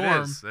big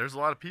dorm. It is. There's a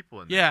lot of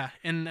people in there. Yeah,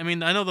 and I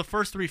mean I know the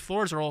first 3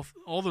 floors are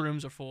all the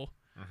rooms are full.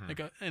 Mhm. Like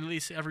at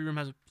least every room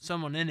has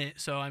someone in it.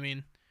 So I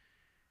mean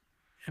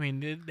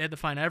they had to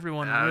find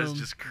everyone in a That room. was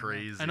just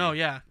crazy. I know,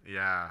 yeah.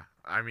 Yeah.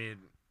 I mean,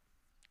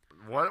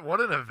 what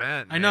an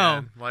event, I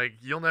know. man. Like,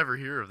 you'll never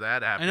hear of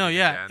that I happening know,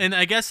 yeah. again. And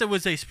I guess it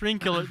was a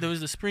sprinkler. There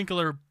was a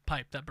sprinkler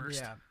pipe that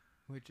burst. Yeah,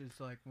 which is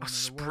like A one of the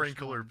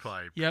sprinkler worst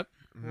ones. pipe. Yep.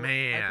 Well,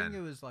 Man. I think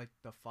it was like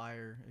the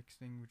fire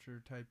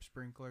extinguisher type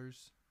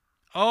sprinklers.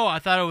 Oh, I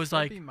thought it was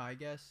That'd like. be my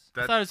guess.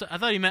 I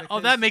thought he meant. Oh,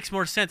 that Because- makes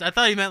more sense. I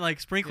thought he meant like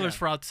sprinklers Yeah.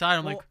 for outside.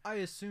 I'm Well, like, I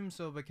assume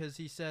so because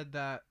he said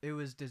that it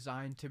was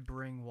designed to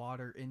bring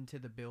water into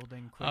the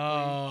building quickly.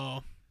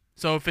 oh.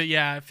 So if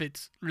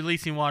it's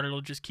releasing water,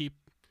 it'll just keep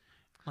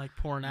like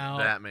pouring out.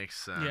 That makes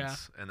sense. Yeah.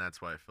 And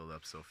that's why it filled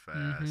up so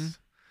fast. Mhm.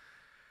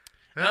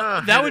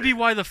 Ah, That would be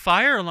why the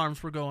fire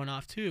alarms were going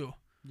off too.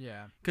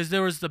 Yeah. Because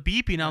there was the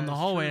beeping out in the That's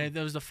hallway. true. And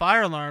there was the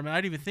fire alarm, and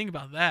I didn't even think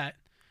about that.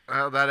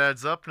 Well, that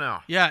adds up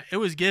now. Yeah, it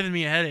was giving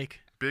me a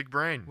headache. Big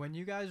brain. When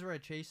you guys were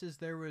at Chase's,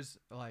 there was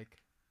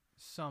like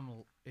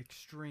some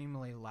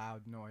extremely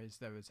loud noise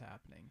that was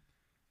happening.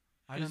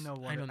 I don't know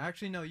what.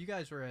 Actually, no. You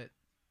guys were at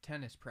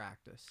tennis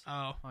practice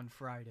Oh, on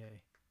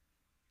Friday,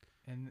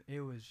 and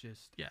it was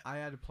just. Yeah. I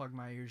had to plug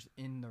my ears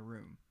in the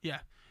room.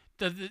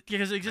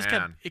 because it just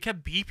Man.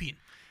 kept beeping.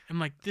 I'm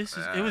like,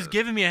 it was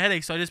giving me a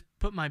headache, so I just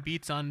put my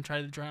Beats on and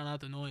tried to drown out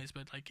the noise.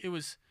 But like, it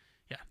was,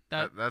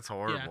 That's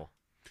horrible.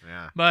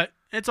 Yeah. But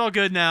it's all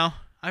good now.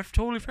 I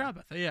totally forgot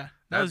about that. Yeah,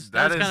 that was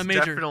kind of major.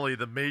 Definitely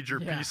the major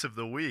Yeah. piece of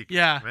the week.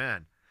 Yeah.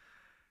 Man.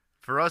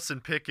 For us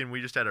in Pickin,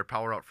 we just had our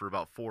power out for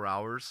about 4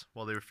 hours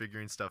while they were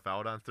figuring stuff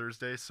out on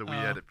Thursday, so we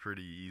had it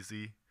pretty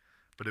easy.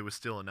 But it was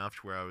still enough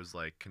to where I was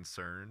like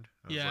concerned.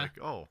 I was Yeah.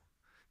 like, oh,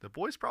 the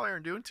boys probably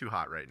aren't doing too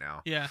hot right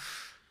now. Yeah.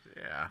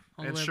 Yeah.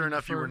 All the And way sure up to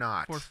enough, you were four-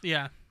 not.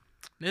 yeah,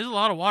 there's a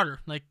lot of water.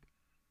 Like,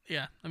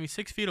 yeah, I mean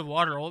 6 feet of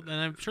water, and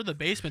I'm sure the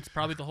basement's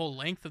probably the whole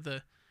length of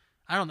the.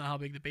 I don't know how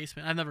big the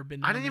basement. I've never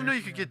been. I didn't even know there.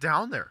 you could get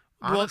down there.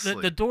 Honestly.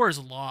 Well, the door is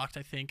locked.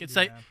 I think it's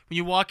like Yeah. when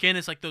you walk in,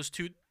 it's like those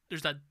two.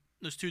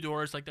 Those two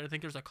doors. Like I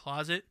think there's a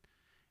closet,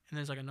 and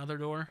there's like another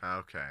door,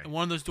 Okay. and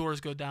one of those doors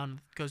goes down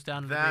to the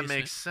That basement.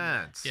 makes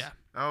sense. Yeah.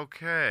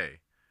 Okay.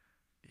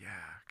 Yeah,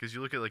 because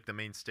you look at like the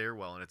main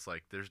stairwell, and it's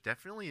like there's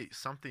definitely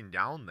something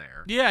down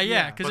there. Yeah,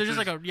 Yeah. because But there's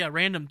just like a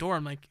random door.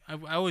 I'm like, I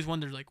always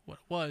wondered like what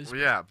it was. Well,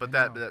 yeah, but I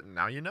that, know. that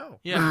now you know.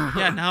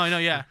 Yeah, now I know.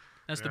 Yeah,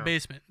 that's the Yeah.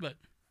 basement. But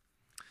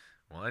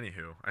Well,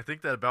 anywho, I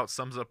think that about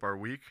sums up our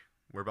week.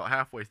 We're about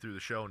halfway through the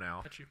show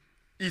now. got you.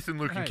 Ethan,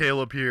 Luke, and Nice.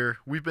 Caleb here.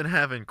 We've been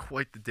having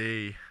quite the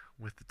day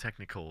with the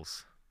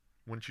technicals.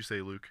 Wouldn't you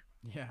say, Luke?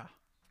 Yeah.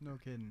 No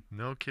kidding.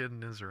 No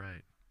kidding is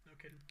right. No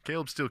kidding.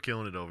 Caleb's still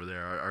killing it over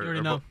there. Our, You already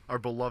our, know. our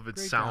beloved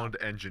Great sound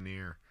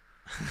engineer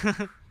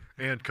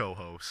and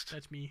co-host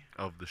That's me.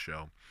 of the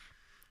show.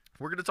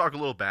 We're going to talk a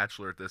little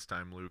Bachelor at this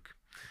time, Luke.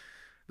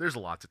 There's a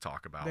lot to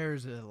talk about.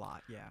 There's a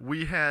lot. Yeah.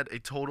 We had a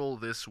total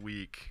this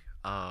week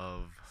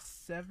of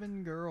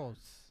 7 girls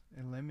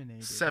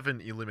eliminated. 7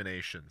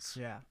 eliminations.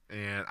 Yeah.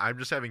 And I'm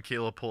just having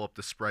Caleb pull up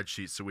the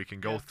spreadsheet so we can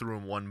go Yeah. through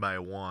them one by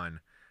one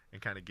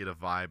and kind of get a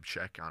vibe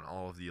check on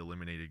all of the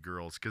eliminated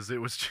girls, because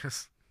it was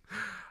just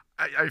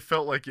I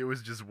felt like it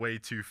was just way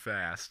too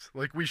fast.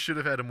 Like we should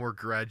have had a more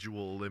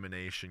gradual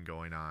elimination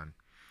going on.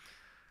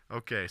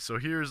 Okay, so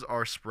here's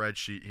our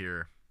spreadsheet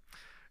here.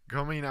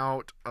 Coming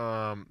out,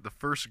 the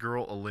first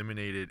girl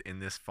eliminated in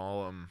this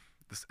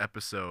this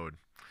episode.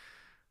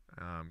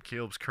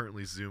 Caleb's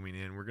currently zooming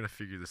in. We're gonna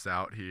figure this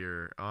out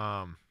here.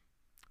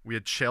 We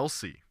had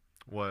Chelsea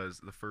was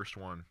the first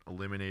one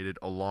eliminated,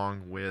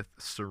 along with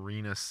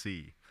Serena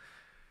C.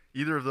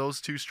 Either of those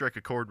two strike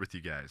a chord with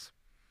you guys?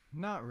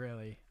 Not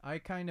really. I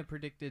kind of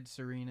predicted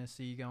Serena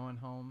C going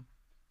home.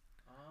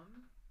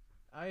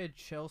 I had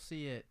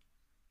Chelsea at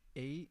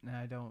 8, and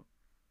I don't.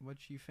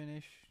 What'd she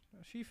finish?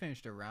 She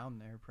finished around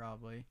there,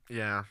 probably.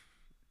 Yeah,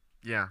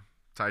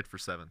 tied for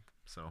 7th.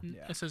 So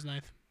Yeah. That says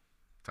ninth.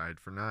 tied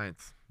for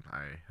 9th.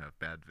 I have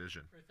bad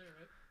vision. Right there,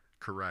 right?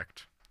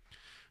 Correct.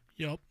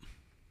 Yep.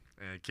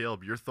 And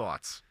Caleb, your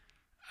thoughts?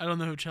 I don't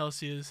know who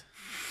Chelsea is.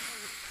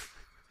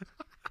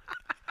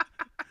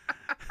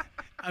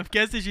 I'm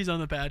guessing she's on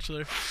The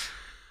Bachelor.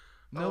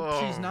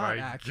 Nope, she's Oh not my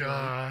actually.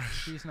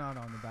 gosh. She's not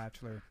on The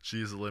Bachelor. She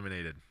is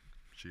eliminated.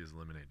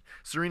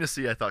 Serena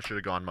C, I thought should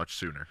have gone much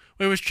sooner.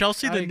 Wait, was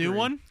Chelsea I the new agree.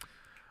 one?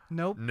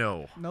 Nope.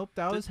 No. Nope,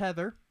 that was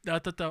Heather. I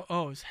thought that.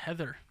 Oh, it was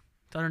Heather.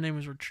 I thought her name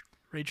was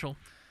Rachel.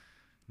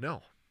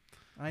 No.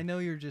 I know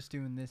you're just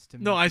doing this to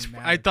No, make me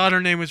mad I at thought you.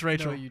 her name was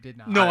Rachel. No, you did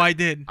not. No, I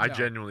did. I No.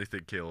 genuinely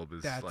think Caleb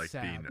is That's like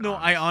sad. being No,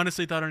 honest. I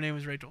honestly thought her name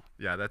was Rachel.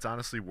 Yeah, that's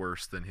honestly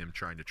worse than him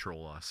trying to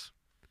troll us.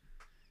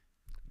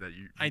 That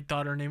you I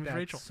thought her name was That's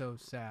Rachel. so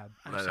sad.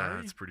 I'm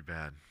sorry. That's pretty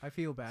bad. I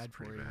feel It's bad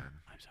for pretty you. bad.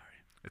 I'm sorry.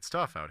 It's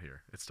tough out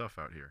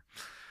here.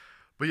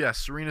 But yeah,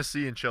 Serena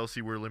C and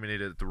Chelsea were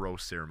eliminated at the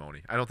roast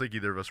ceremony. I don't think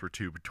either of us were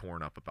too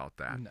torn up about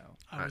that. No.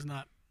 I was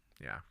not.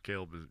 Yeah,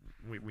 Caleb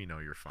is. We know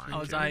you're fine. I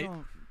was Caleb. I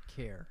don't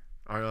care.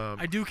 Um,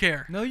 I do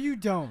care. No, you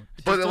don't.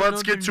 I but just don't let's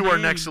know get their to our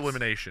next names.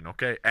 elimination,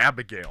 okay?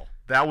 Abigail.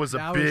 That was a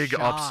That was big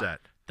shock.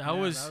 upset. That Yeah,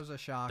 was that was a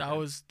shock. that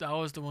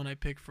was the one I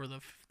picked for the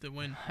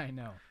win I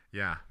know.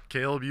 Yeah,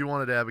 Caleb, you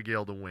wanted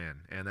Abigail to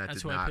win, and that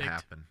That's did who I not picked.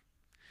 happen.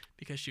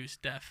 because she was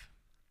deaf.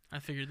 I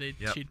figured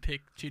Yep.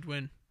 she'd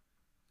win.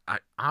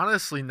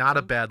 Honestly, not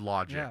a Well, bad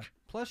logic. Yeah.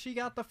 Plus, she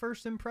got the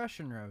first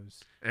impression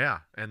rose. Yeah,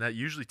 and that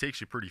usually takes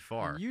you pretty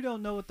far. And you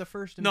don't know what the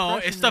first No,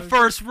 impression it's the rose-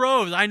 first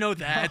rose. I know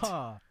that.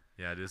 Ah,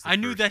 Yeah, it is. The I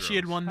knew first that she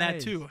had Rose. won that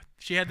Nice. too.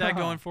 She had that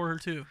going for her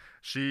too.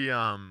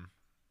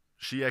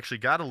 She actually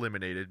got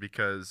eliminated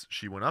because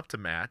she went up to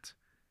Matt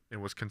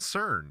and was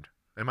concerned.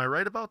 Am I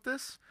right about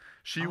this?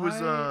 She was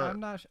I'm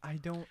not. I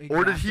don't. Exactly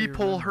or did he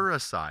pull remember. her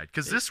aside?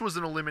 Because this was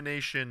an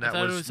elimination I that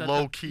thought it was at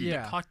low the- key.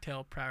 Yeah.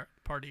 Cocktail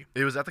party.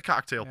 It was at the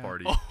cocktail Yeah.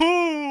 party.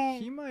 Oh,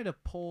 He might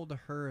have pulled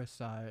her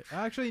aside.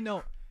 Actually,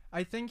 no.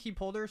 I think he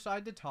pulled her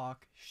aside to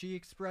talk. She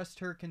expressed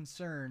her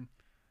concern,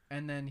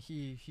 and then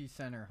he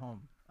sent her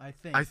home. I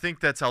think. I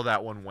think that's how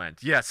that one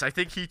went. Yes, I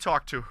think he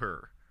talked to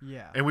her.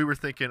 Yeah. And we were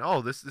thinking,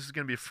 oh, this is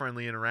going to be a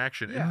friendly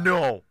interaction. Yeah. And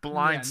no, Yeah,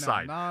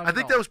 blindside. no, not I at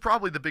think all. that was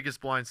probably the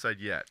biggest blindside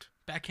yet.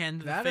 backhand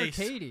to the That face.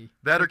 or Katie.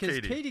 That or because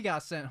Katie. Katie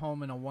got sent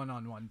home in a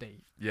one-on-one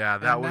date. Yeah,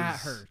 that And was that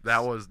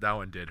hurts. that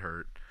one did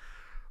hurt.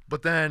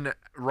 But then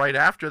right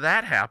after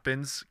that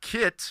happens,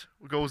 Kit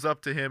goes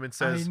up to him and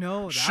says, I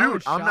know. That "Shoot,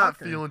 was I'm not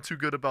shocker. feeling too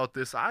good about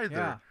this either."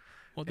 Yeah.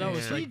 Well, that And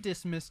was She like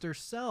dismissed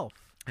herself.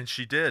 And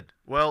she did.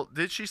 Well,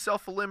 did she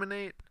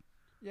self-eliminate?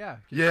 Yeah.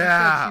 Yeah. She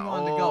said she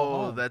wanted to go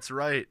home. That's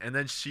right. And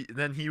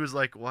then he was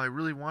like, "Well, I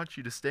really want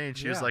you to stay." And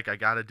she was Yeah. like, "I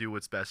got to do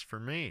what's best for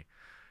me."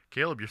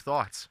 Caleb, your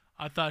thoughts?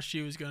 I thought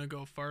she was gonna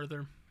go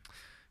farther.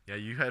 Yeah,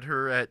 you had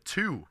her at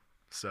 2.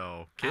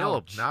 So,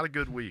 Caleb, Ouch. not a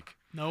good week.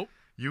 Nope.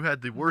 You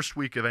had the worst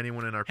week of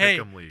anyone in our Hey,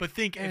 Pick'em league. but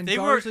think if And they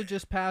Garza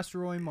just passed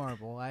Roy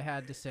Marble. I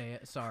had to say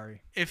it.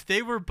 Sorry. if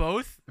they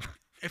both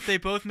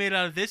made it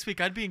out of this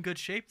week, I'd be in good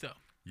shape though.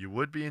 You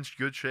would be in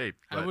good shape.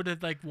 I But would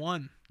have like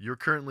won. you're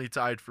currently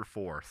tied for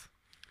 4th.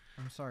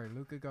 I'm sorry.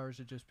 Luka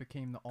Garza just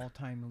became the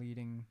all-time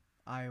leading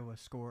Iowa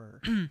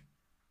scorer.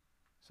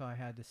 So I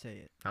had to say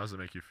it. How does it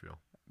make you feel?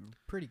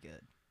 Pretty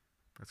good.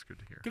 That's good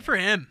to hear. Good for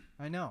him.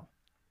 I know.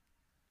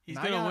 He's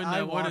And gonna win I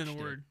that one in watched a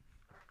it. word.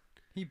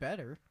 He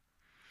better.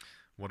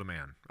 What a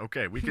man.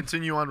 Okay, we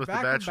continue on with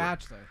Back The to Bachelor.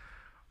 Bachelor.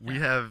 We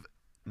have,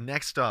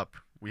 next up,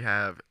 we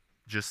have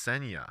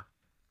Jasenia.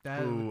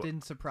 That Who-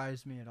 didn't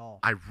surprise me at all.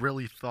 I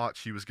really thought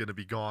she was going to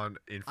be gone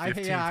in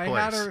 15th I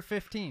place. had her at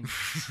 15.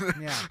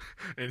 Yeah.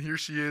 And here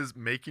she is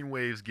making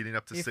waves, getting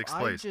up to If 6th I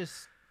place.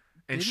 just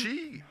And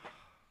didn't-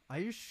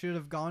 I just should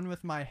have gone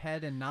with my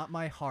head and not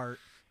my heart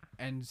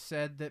and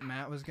said that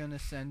Matt was going to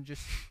send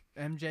just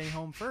MJ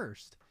home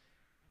first.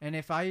 And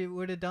if I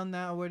would have done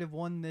that, I would have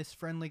won this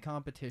friendly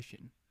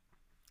competition.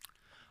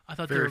 I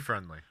thought very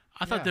friendly.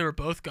 I thought Yeah. they were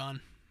both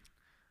gone.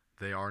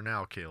 They are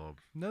now, Caleb.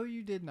 No,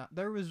 you did not.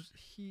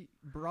 He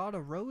brought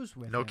a rose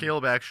with No, him.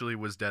 Caleb actually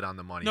was dead on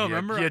the money. No, he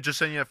remember- He had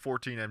Jasenia at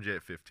 14, MJ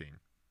at 15.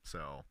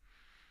 So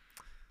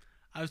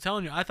I was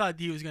telling you, I thought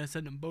he was gonna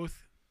send them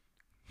both.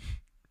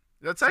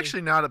 that's See-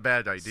 actually not a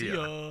bad See idea.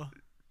 ya.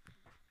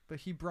 But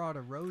he brought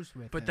a rose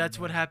with him. But that's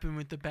what though. happened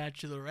with the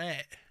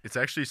Bachelorette. It's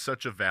actually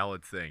such a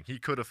valid thing. He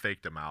could have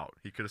faked him out.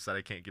 He could have said,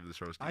 "I can't give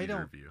this rose to I either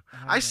don't- of you."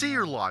 I I don't see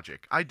your know.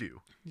 logic. I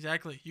do.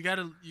 Exactly. You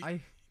gotta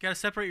I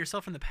separate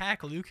yourself from the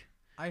pack, Luke.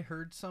 I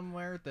heard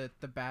somewhere that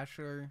the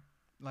Bachelor,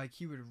 like,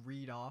 he would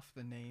read off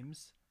the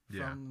names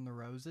Yeah. from the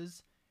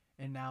roses,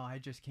 and now I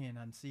just can't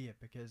unsee it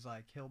because,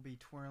 like, he'll be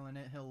twirling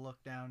it, he'll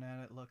look down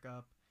at it, look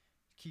up,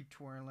 keep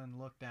twirling,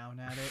 look down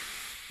at it,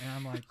 and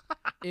I'm like,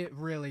 it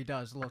really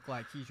does look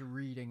like he's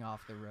reading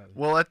off the rose.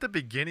 Well, at the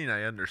beginning,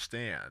 I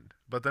understand,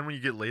 but then when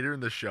you get later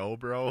in the show,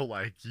 bro,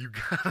 like you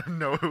gotta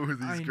know who I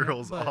these know,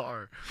 girls but-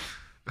 are.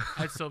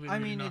 I'd still be I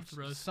reading mean, off it's the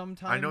rose.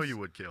 sometimes I know you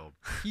would, Caleb.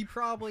 he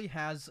probably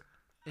has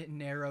it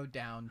narrowed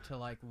down to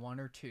like 1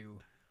 or 2,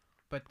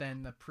 but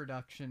then the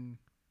production,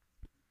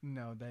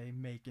 they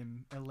make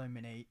him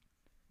eliminate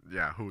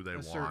Yeah, who they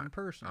a certain want.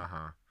 person.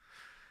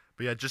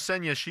 But yeah,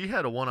 Jasenia, she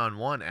had a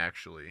one-on-one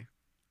actually.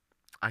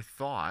 I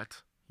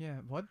thought Yeah,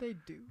 what'd they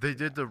do? they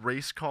did the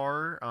race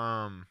car,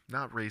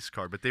 not race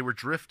car, but they were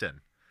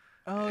drifting.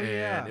 Oh and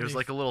yeah, it was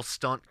like a little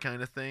stunt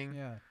kind of thing.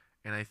 yeah.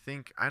 And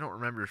I don't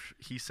remember if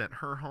he sent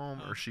her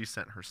home Oh. or she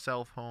sent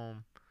herself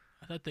home.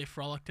 I thought they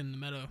frolicked in the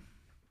meadow.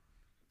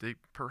 They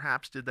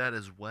perhaps did that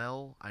as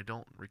well. I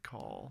don't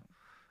recall.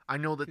 I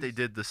know that they Is-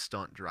 did the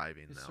stunt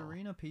driving Is though.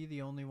 Serena P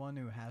the only one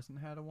who hasn't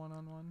had a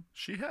one-on-one?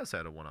 She has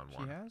had a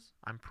one-on-one. She has.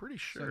 I'm pretty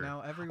sure. So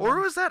now everyone. Or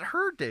was that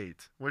her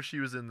date where she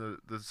was in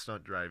the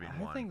stunt driving I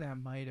one? think that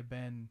might have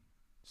been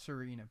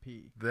Serena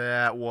P.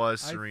 That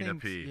was I Serena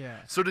think P. yeah.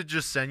 So did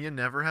Jasenia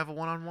never have a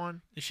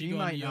one-on-one? Did she She go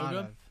might into not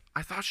yoga? have.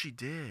 I thought she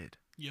did.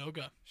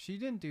 Yoga. She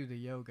didn't do the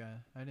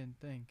yoga. I didn't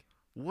think.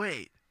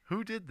 Wait,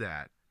 who did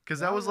that? Because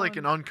that That was like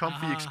an one-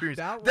 uncomfy Uh-huh. experience.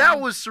 That That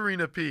one- was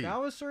Serena P.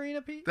 That was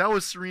Serena P. That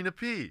was Serena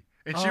P.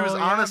 And she was Oh,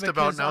 yeah, honest about it,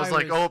 because and I was I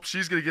like, was- oh,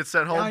 she's going to get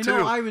sent home I too.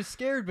 know. I was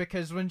scared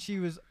because when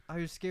I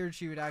was scared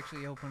she would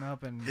actually open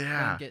up and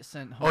Yeah. get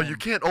sent home. Oh, you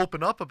can't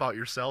open up about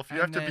yourself.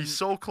 You And have to be then-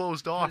 so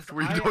closed off 'Cause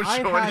where you I- don't I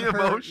show had any her-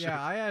 emotion.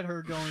 Yeah, I had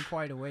her going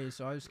quite a ways,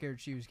 so I was scared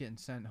she was getting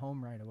sent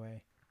home right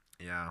away.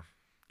 Yeah.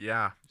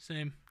 Yeah.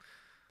 Same.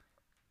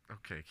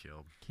 Okay,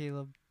 Caleb.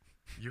 Caleb,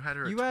 You had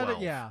her at you 12. had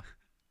it. Yeah.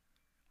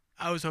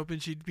 I was hoping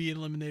she'd be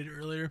eliminated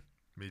earlier.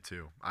 Me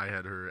too. I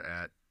had her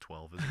at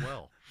 12 as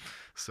well.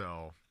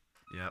 So,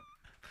 yep.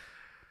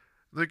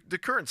 The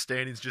current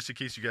standings, just in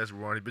case you guys were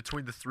wondering,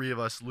 between the three of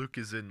us, Luke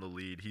is in the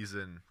lead. He's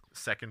in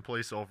second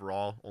place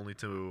overall, only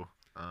to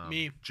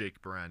Me.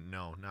 Jake Bren.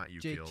 No, not you,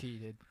 Jake Caleb.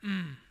 cheated.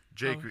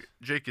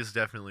 Jake is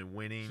definitely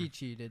winning. He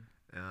cheated.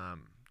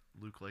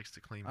 Luke likes to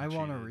claim he I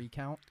want a cheated,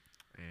 recount.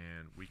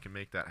 and we can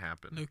make that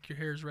happen. Luke, your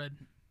hair's red.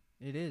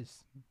 It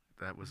is.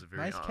 That was a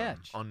very Nice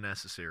catch.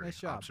 unnecessary Nice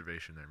job.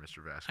 observation there,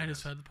 Mr. Vasquez. I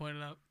just had to point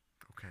it out.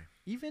 Okay.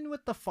 Even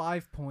with the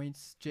 5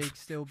 points, Jake's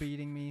still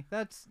beating me.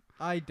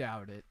 I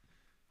doubt it.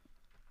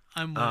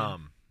 I'm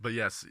winning. But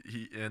yes,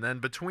 and then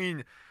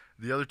between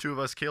the other two of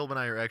us, Caleb and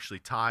I are actually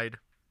tied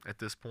at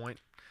this point.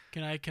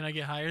 Can I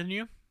get higher than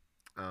you?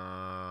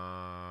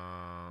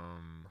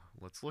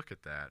 Let's look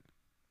at that.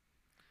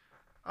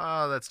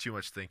 That's too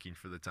much thinking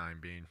for the time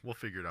being. We'll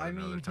figure it out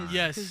another time.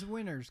 Yes. his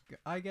winner's.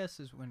 I guess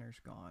his winner's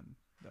gone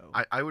though.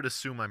 I would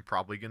assume I'm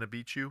probably gonna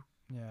beat you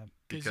Yeah.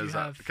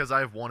 because I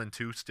have 1 and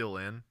 2 still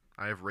in.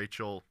 I have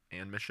Rachel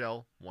and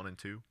Michelle 1 and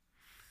 2,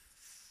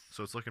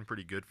 so it's looking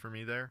pretty good for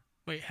me there.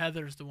 Wait,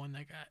 Heather's the one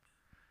that got.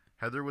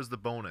 Heather was the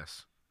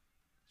bonus.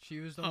 She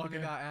was the one Okay.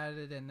 that got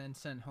added and then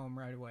sent home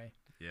right away.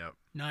 Yep.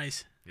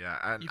 Nice. Yeah.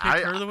 And You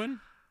picked her to win?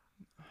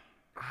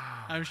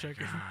 Oh I'm my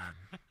joking.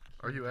 God.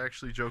 Are you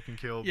actually joking,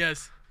 Caleb?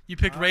 Yes. You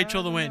picked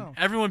Rachel to don't win. know.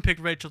 Everyone picked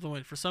Rachel to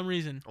win for some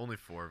reason. Only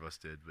 4 of us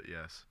did, but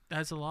yes.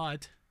 That's a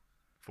lot.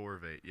 4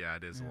 of 8. Yeah,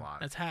 it is a Yeah. lot.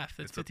 That's half.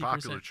 That's It's a 50%.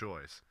 popular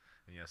choice.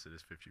 And yes, it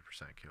is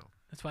 50% Caleb.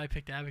 That's why I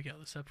picked Abigail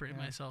to separate Yeah.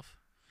 myself.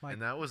 Like-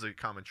 And that was a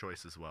common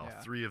choice as well. Yeah.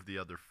 3 of the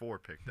other 4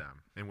 picked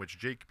them, in which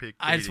Jake picked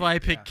That's Katie, why I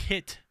picked Yeah.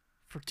 Kit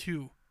for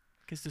 2,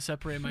 because to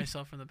separate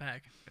myself from the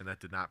pack. and that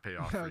did not pay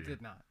off No, for it you.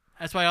 did not.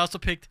 That's why I also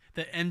picked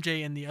that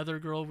MJ and the other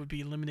girl would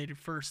be eliminated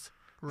first,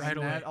 right And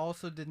away. that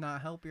also did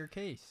not help your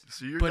case.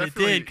 So you're But it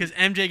definitely, did, because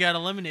MJ got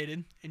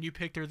eliminated, and you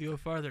picked her to go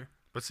farther.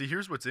 But see,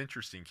 here's what's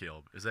interesting,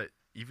 Caleb, is that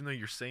even though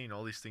you're saying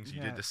all these things you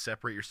Yeah. did to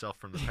separate yourself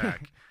from the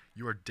pack,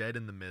 you are dead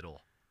in the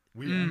middle.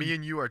 Mm. Me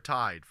and you are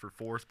tied for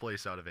 4th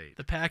place out of 8.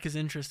 The pack is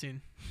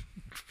interesting.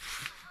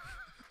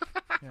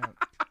 Yeah.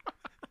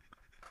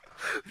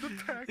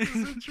 The pack is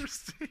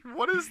interesting.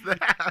 What is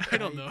that? I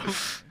don't know.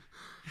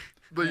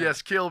 But Yeah.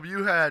 yes, Caleb,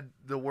 you had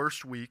the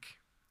worst week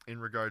in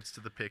regards to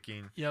the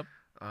picking. Yep.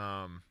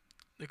 Um,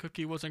 The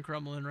cookie wasn't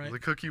crumbling, right? The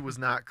cookie was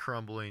not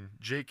crumbling.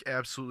 Jake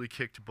absolutely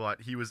kicked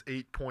butt. He was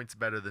 8 points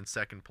better than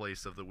 2nd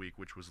place of the week,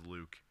 which was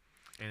Luke.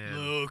 And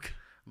Luke.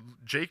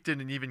 Jake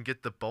didn't even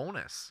get the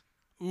bonus.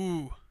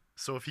 Ooh.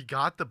 So if he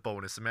got the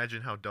bonus,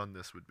 imagine how done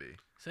this would be.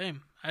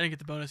 Same. I didn't get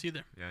the bonus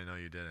either. Yeah, I know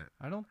you didn't.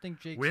 I don't think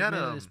Jake We had,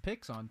 submitted his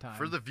picks on time.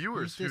 For the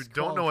viewers He's who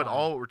don't know at disqualified.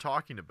 all what we're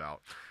talking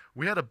about,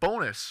 we had a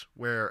bonus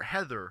where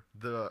Heather,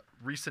 the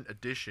recent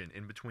addition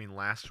in between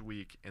last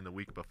week and the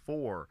week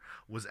before,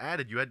 was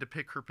added. You had to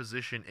pick her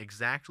position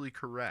exactly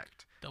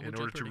correct Double in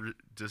order jeopardy.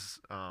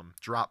 to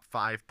drop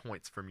 5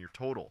 points from your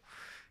total,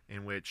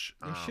 in which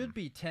It should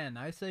be 10.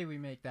 I say we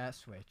make that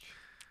switch.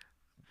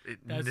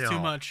 That's no, too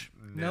much.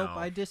 No. Nope,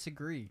 I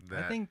disagree. I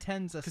That- think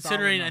 10's a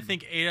Considering solid I number.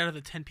 think 8 out of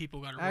the 10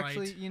 people got it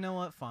Actually, right. you know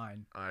what?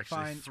 Fine. Actually,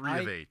 Fine. 3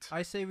 of 8.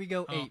 I say we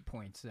go Oh. 8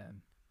 points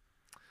then.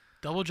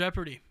 Double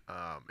jeopardy.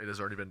 It has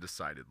already been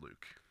decided,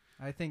 Luke.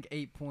 I think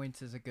 8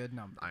 points is a good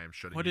number. I am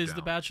shutting What you is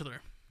The down.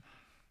 Bachelor?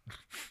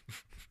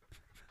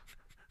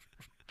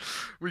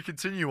 We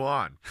continue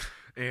on,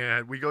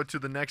 and we go to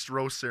the next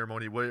roast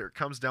ceremony where it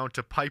comes down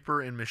to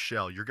Piper and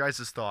Michelle. Your guys'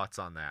 thoughts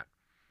on that?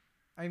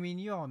 I mean,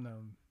 you all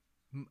know.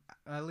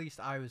 At least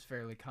I was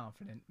fairly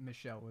confident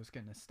Michelle was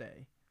going to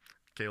stay.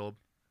 Caleb,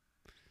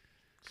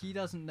 He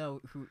doesn't know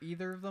who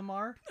either of them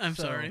are. I'm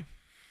so sorry.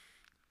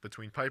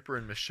 between Piper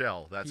and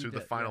Michelle, that's He who the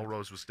did, final yeah.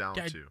 rose was down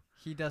Yeah, to.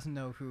 He doesn't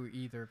know who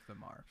either of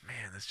them are.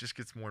 Man, this just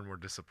gets more and more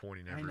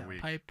disappointing I every know.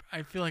 week.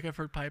 I feel like I've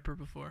heard Piper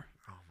before.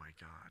 Oh my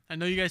God, I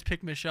know you guys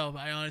picked Michelle, but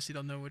I honestly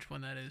don't know which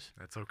one that is.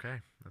 that's okay.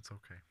 That's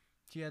okay.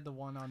 She had the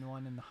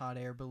one-on-one in the hot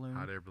air balloon.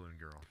 Hot air balloon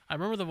girl. I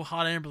remember the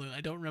hot air balloon.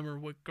 I don't remember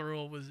what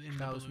girl was in the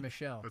That was balloon.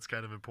 Michelle. That's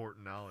kind of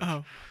important knowledge.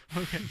 Oh,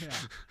 okay. Yeah.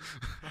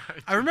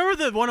 I remember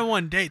the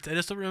one-on-one dates. I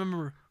just don't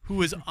remember who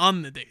was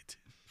on the date.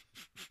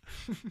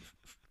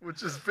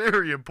 Which is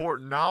very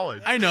important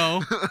knowledge. I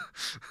know.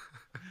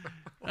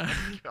 Oh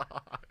my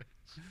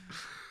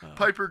God.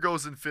 Piper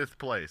goes in 5th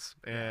place,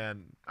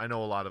 and I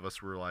know a lot of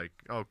us were like,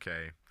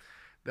 okay,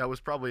 that was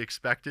probably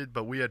expected,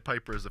 but we had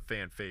Piper as a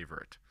fan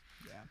favorite.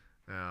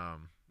 Yeah.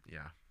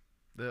 Yeah.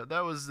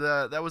 That was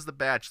the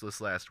batch this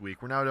last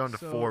week. We're now down to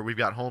So 4. We've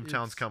got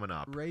hometowns it's coming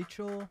up.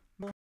 Rachel.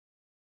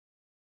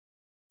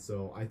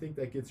 So I think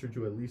that gets her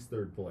to at least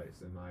 3rd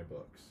place in my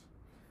books.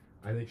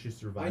 I think she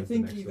survives. I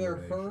think either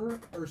her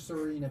or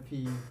Serena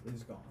P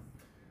is gone.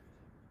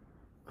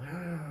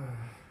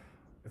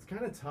 It's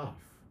kind of tough.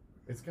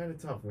 It's kind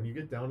of tough when you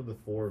get down to the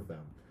 4 of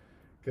them,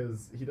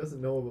 because he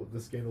doesn't know about the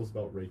scandals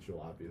about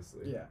Rachel,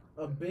 obviously. Yeah.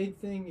 A big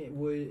thing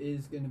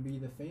is going to be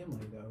the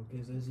family, though,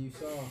 because as you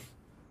saw.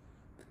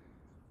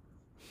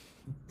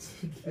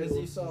 As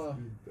you saw,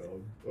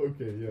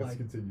 Okay, yes, like,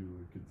 continue.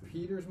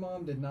 Peter's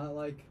mom did not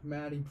like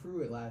Maddie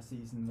Pruitt last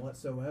season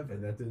whatsoever.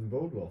 And that didn't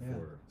bode well Yeah. for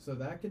her. So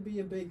that could be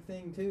a big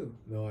thing, too.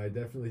 No, I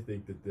definitely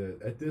think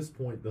that at this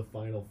point, the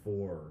final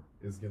 4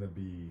 is going to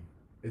be...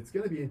 It's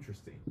going to be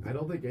interesting. I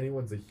don't think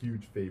anyone's a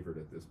huge favorite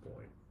at this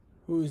point.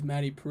 Who is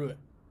Maddie Pruitt?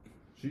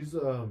 She's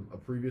a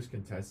previous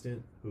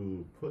contestant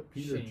who put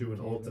Peter Shame, to an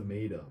Caleb.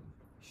 ultimatum.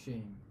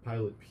 Shame.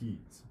 Pilot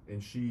Pete,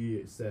 and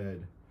she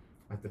said,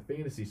 at the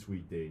fantasy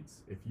suite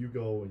dates, if you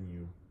go and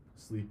you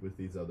sleep with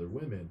these other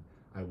women,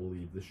 I will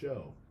leave the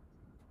show.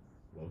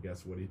 Well,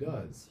 guess what he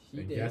does? He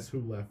and did. guess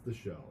who left the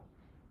show?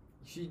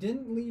 She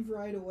didn't leave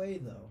right away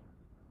though.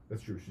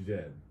 That's true, she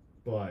did.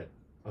 But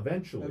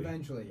eventually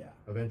Eventually,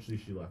 yeah.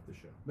 she left the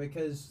show.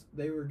 Because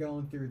they were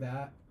going through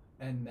that,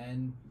 and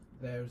then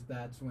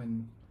that's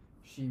when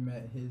she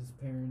met his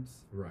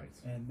parents, Right.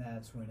 and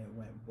that's when it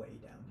went way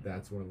downhill.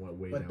 That's when it went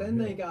way But downhill. then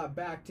they got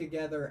back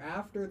together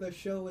after the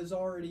show is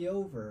already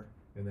over.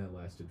 And that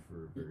lasted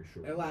for a very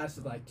short It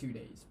lasted time. like 2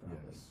 days, probably.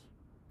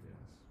 Yes.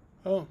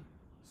 Oh,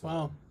 So,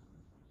 wow.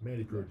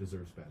 Mandy Pruitt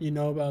deserves better. You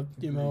know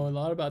a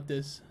lot about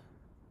this.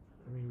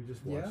 I mean, we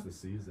just watched Yeah. the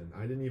season.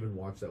 I didn't even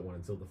watch that one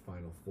until the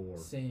Final Four.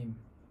 Same.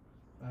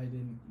 I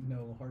didn't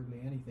know hardly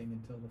anything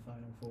until the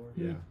Final Four.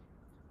 Yeah.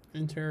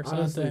 Interessante.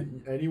 Honestly,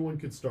 anyone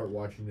could start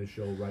watching this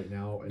show right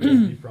now and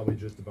they'd be probably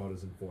just about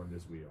as informed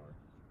as we are.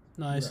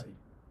 Nice. Right.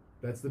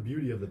 That's the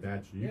beauty of The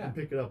Bachelor. You Yeah. can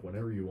pick it up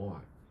whenever you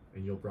want,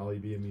 and you'll probably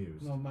be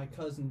amused. No, my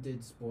cousin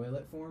did spoil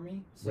it for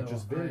me, so Which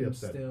is very I'm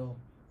upsetting. still.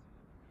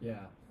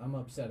 Yeah, I'm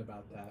upset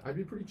about that. I'd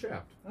be pretty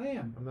chapped. I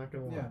am. I'm not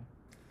gonna lie. Yeah.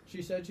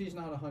 She said she's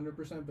not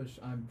 100%, but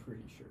I'm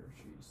pretty sure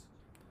she's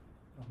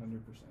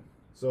 100%.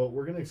 So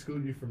we're gonna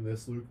exclude you from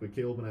this, Luke, but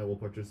Caleb and I will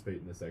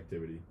participate in this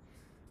activity.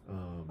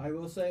 I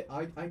will say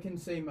I can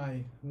say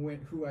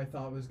who I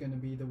thought was going to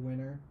be the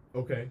winner.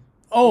 Okay.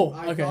 Oh,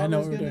 I okay. thought I know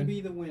was what we're going to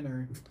doing. be the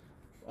winner.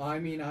 I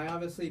mean, I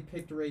obviously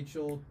picked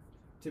Rachel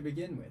to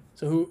begin with.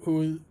 So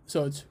who?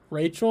 So it's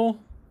Rachel.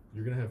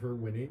 You're gonna have her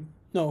winning.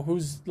 No,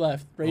 who's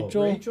left?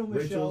 Rachel. Rachel,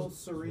 Michelle,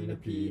 Serena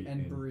P,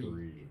 and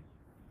Bree.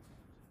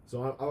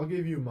 So I'll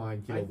give you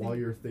mine, Caleb, think while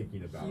you're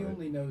thinking about He it.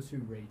 only knows who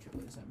Rachel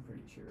is, I'm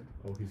pretty sure.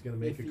 Oh, he's gonna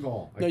make If a he-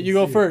 call. I No, can you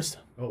go see it. first.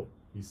 Oh,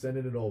 he's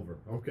sending it over.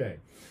 Okay,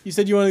 You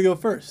said you wanted to go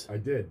first. I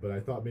did, but I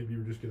thought maybe you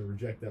were just gonna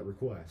reject that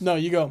request. No,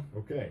 you go.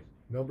 Okay,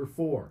 number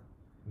 4.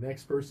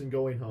 Next person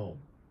going home,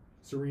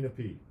 Serena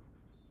P.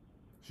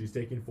 She's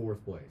taking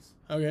 4th place.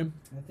 Okay.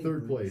 I think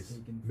Third Bree's place,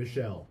 taken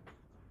Michelle.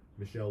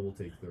 Michelle will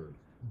take 3rd.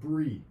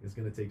 Bree is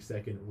gonna take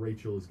 2nd.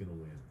 Rachel is gonna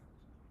win.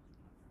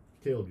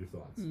 Caleb, your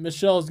thoughts?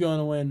 Michelle's going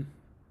to win.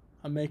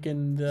 I'm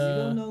making You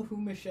don't the. know who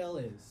Michelle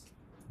is.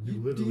 You do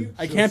literally. you-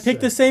 I just can't pick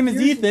the said- same as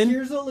Here's, Ethan.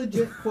 here's a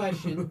legit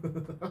question.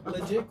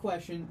 Legit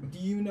question. Do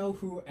you know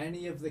who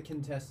any of the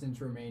contestants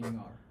remaining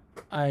are?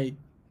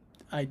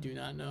 I do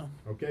not know.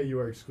 Okay, you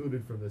are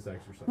excluded from this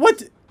exercise.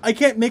 What? I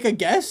can't make a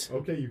guess.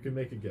 Okay, you can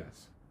make a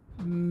guess.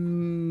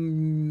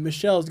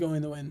 Michelle's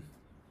going to win.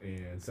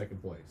 And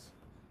 2nd place.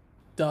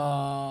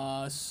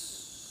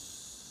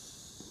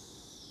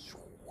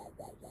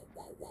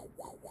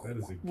 That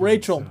is a good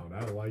Rachel. sound.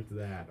 I like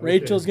that. Okay.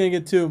 Rachel's gonna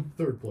get 2.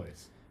 3rd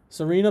place.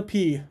 Serena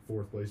P.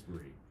 4th place,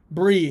 Bree.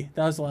 Bree.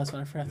 That was the last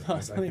one. I forgot. Yeah, That I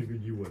was funny.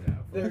 figured you would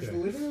have. There's Okay.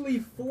 literally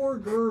 4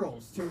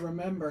 girls to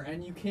remember,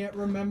 and you can't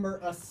remember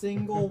a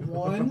single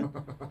one.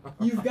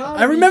 You've got.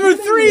 I remember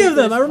 3 of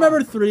them. I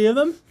remember 3 of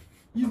them.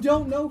 You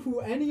don't know who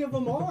any of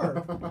them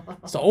are.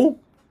 So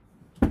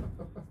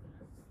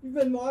You've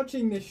been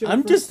watching this show.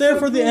 I'm for just there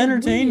for the several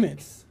entertainment.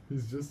 weeks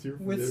He's just here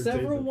for with the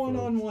several entertainment, folks.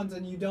 one-on-ones,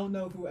 and you don't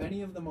know who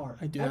any of them are.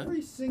 I do not.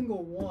 Every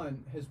single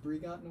one has Bree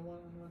gotten a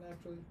one-on-one.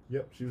 Actually,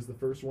 Yep, she was the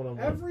first one on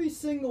one. every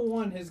single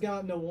one has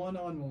gotten a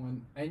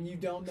one-on-one, and you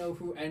don't know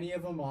who any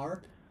of them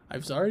are.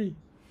 I'm sorry.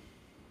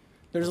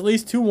 There's at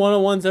least 2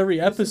 one-on-ones every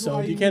This is why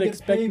episode. You need can't to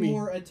expect pay me.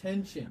 more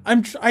attention.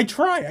 I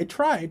try.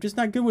 I'm just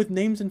not good with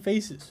names and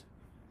faces.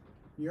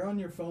 You're on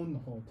your phone the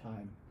whole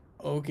time.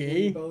 We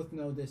Okay. both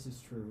know this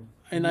is true.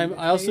 And You I need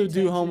to also pay do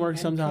attention homework and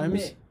sometimes.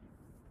 commit.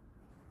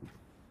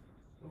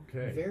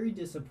 Okay. Very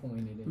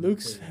disappointed in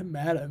Luke's you.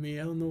 mad at me.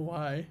 I don't know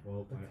why.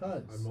 Well,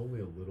 Because. I'm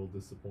only a little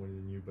disappointed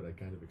in you, but I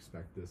kind of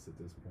expect this at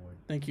this point.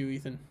 Thank you,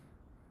 Ethan.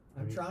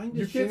 I'm I mean, trying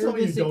you to can't share tell me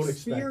you this don't expect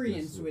this,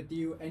 experience Luke. with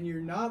you, and you're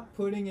not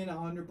putting in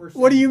 100%.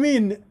 What do you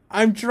mean?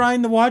 I'm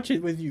trying to watch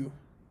it with you.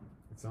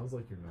 It sounds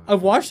like you're not.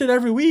 I've watched it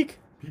every week.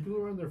 People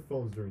who are on their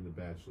phones during The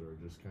Bachelor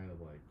are just kind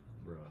of like,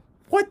 bruh.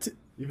 What?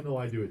 Even though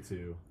I do it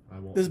too, I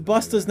won't. This deny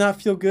bus does that.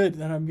 not feel good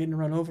that I'm getting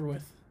run over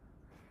with.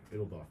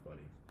 It'll doff, buddy.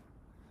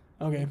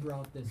 Okay. You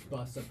brought this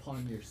bus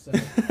upon yourself.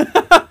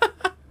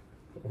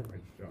 Oh my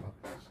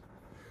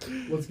gosh.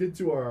 Let's get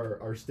to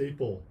our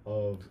staple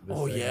of the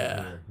Oh, segment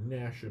yeah. here.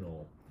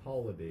 National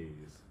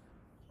holidays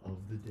of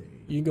the day.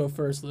 You can go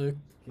first, Luke.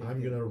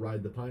 I'm gonna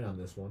ride the pine on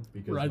this one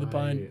because Ride the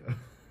pine.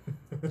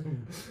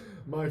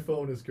 my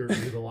phone is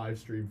currently the live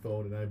stream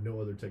phone, and I have no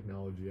other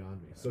technology on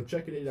me. So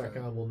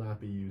checkit.com will not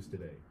be used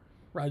today.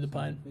 Ride the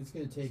pine. It's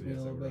going to take So me a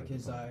yes, I little would bit ride the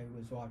because pine. I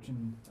was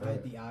watching. I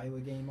had the Iowa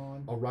game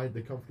on. I'll ride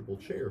the comfortable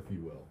chair, if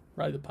you will.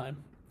 Ride the pine.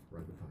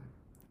 Ride the pine.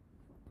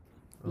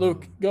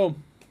 Luke, go.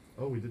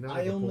 Oh, we did not.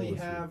 I have a poll only this week.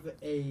 have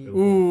a.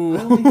 Ooh.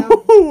 I only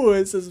have-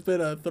 This has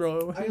been a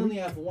throwaway. I only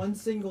have one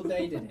single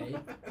day today.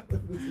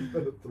 This has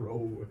been a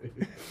throwaway.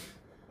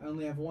 I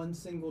only have one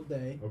single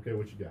day. Okay,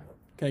 what you got?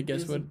 Can I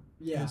guess Is- what?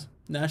 Yeah. is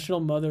National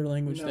Mother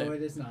Language No, Day.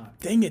 it is not.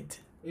 Dang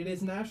it. It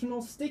is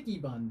National Sticky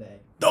Bun Day.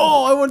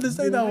 Oh, I wanted to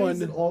say that Why is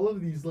one. it all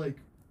of these like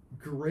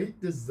great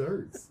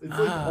desserts? It's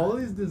like all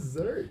these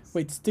desserts.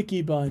 Wait,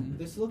 sticky bun.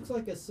 This looks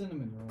like a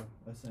cinnamon roll.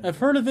 Essentially. I've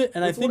heard of it,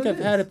 and That's I think what I've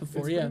had is. it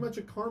before. It's Yeah. pretty much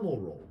a caramel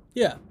roll.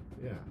 Yeah.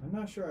 Yeah. I'm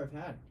not sure I've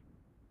had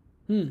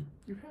it.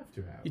 You have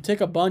to have. You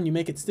take a bun, you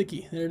make it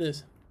sticky. There it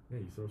is. Yeah,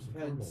 you throw some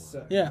I've caramel had,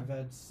 on it. Yeah. I've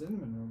had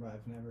cinnamon roll, but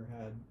I've never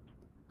had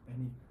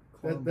any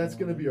caramel. That's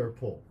gonna on be it. our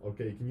poll.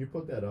 Okay, can you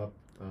put that up?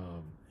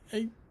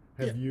 Hey,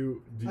 Have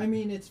you? I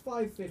mean, it's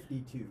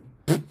 5:52.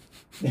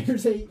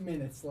 There's 8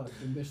 minutes left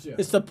in the show.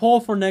 it's the poll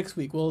for next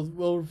week.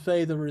 We'll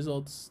say the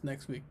results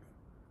next week.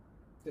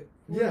 We're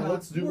Yeah, not-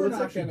 let's do- We're let's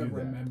not actually gonna do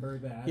that. remember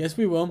that. Yes,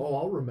 we will. Oh,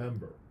 I'll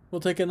remember.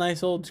 We'll take a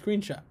nice old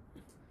screenshot,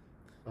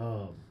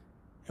 Um,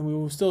 and we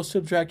will still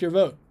subtract your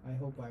vote. I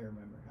hope I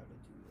remember how to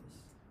do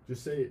this.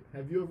 just say,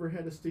 have you ever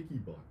had a sticky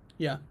bun?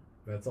 Yeah.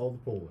 That's all the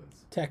poll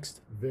is.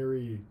 Text.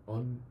 Very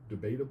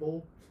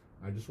undebatable.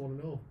 I just want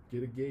to know,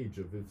 get a gauge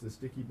of if the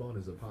sticky bun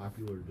is a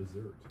popular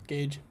dessert.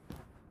 Gauge.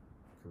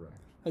 Correct.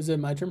 Is it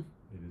my turn?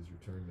 It is your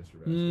turn, Mr.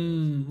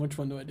 Vasquez. Which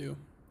one do I do?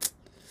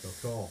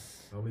 Tough call.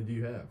 How many do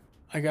you have?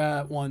 I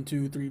got 1,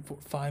 2, 3, 4,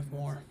 5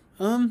 more.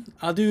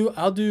 I'll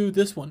do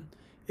this one.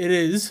 It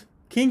is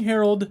King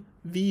Harold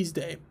V's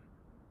Day.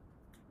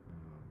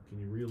 Can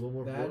you read a little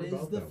more That about is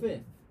that the one?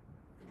 5th.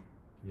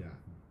 Yeah.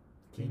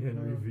 King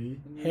Henry V.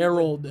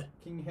 Harold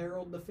King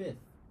Harold V.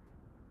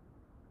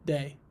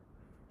 Day.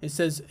 It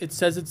says it's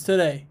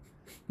today.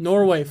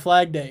 Norway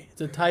Flag Day.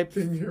 It's a type.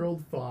 King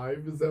Harold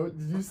 5? Is that what,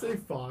 did you say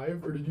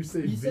 5 or did you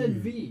say He V? said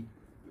V.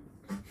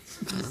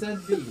 He said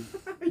V.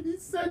 He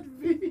said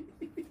V.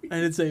 I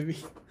didn't say V.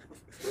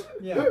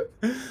 Yeah.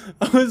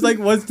 I was like,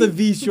 what's the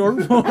V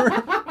short for?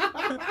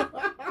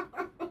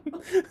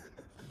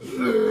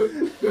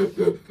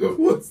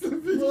 What's the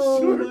V Oh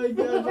short my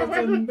gosh, for?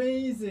 that's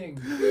amazing.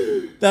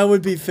 That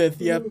would be 5th.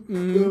 Yep. That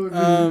would be-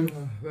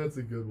 Um, that's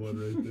a good one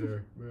right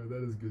there. Man,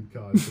 that is good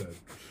content.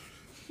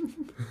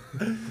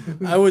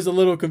 I was a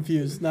little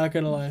confused. Not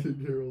gonna lie.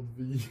 King Harold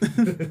V.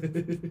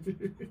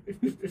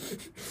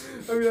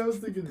 I mean, I was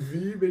thinking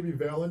V, maybe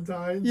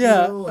Valentine's.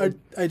 Yeah. You know, like,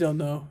 I don't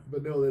know.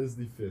 but no, that is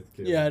the 5th.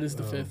 Caleb. Yeah, it is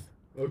the 5th.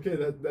 Okay,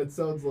 that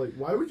sounds like.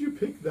 Why would you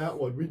pick that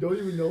one? We don't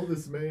even know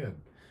this man.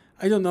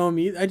 I don't know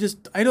me. I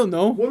don't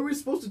know. What are we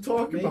supposed to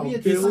talk about? Maybe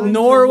it's Caleb? time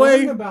Norway.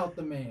 to learn about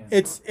the man.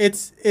 It's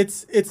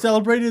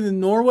celebrated in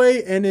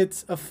Norway, and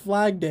it's a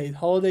flag day,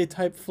 holiday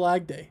type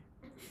flag day.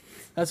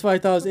 That's why I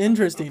thought it was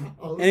interesting.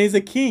 And he's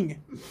a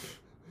king.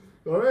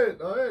 All right.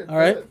 All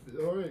right. The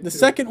Caleb.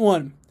 second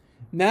one,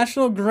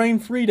 National Grain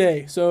Free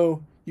Day.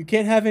 So you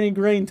can't have any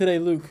grain today,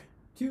 Luke.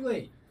 Too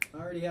late. I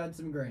already had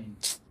some grain.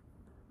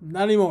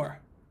 Not anymore.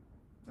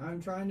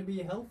 I'm trying to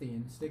be healthy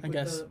and stick I with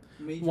guess. the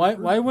major Why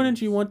fruit wouldn't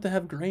foods. you want to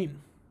have grain?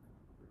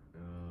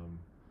 I'm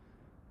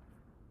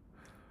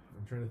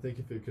trying to think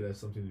if it could have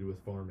something to do with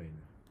farming.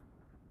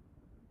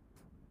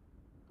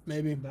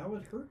 Maybe. That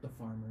would hurt the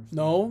farmers.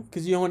 No,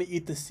 because you don't want to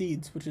eat the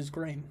seeds, which is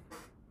grain.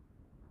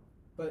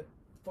 But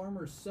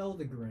farmers sell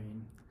the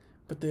grain.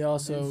 But they And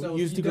also so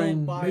use you the don't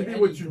grain. buy Maybe any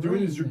what you're doing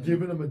grain is you're then.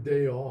 giving them a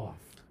day off.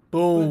 But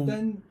Boom.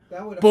 then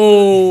that would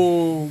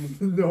Boom.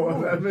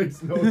 No, that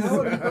makes no That sense.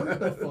 would hurt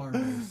the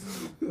farmers.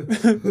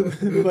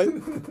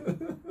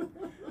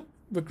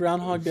 But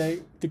Groundhog Day,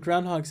 the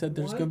groundhog said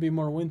there's What? going to be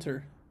more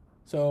winter.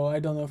 So I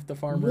don't know if the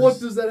farmers. What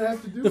does that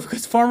have to do with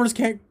Because farmers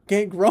can't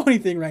grow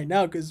anything right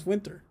now because it's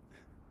winter.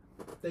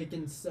 They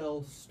can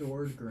sell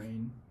stored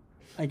grain.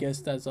 I guess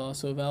that's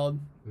also valid.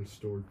 There's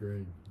stored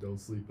grain. Don't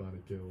sleep on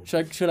it, Caleb.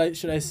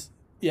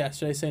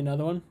 Should I say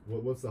another one?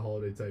 What's the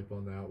holiday type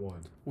on that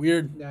one?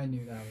 Weird. I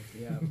knew that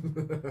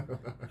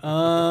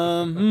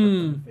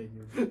was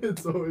Figured.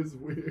 It's always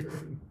weird.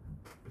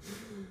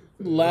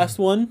 Last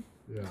one.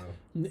 Yeah.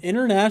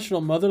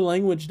 International Mother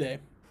Language Day.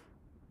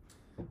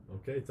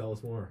 Okay, tell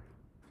us more.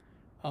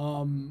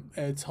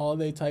 It's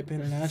holiday type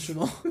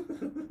international.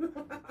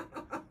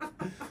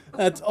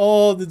 That's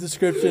all the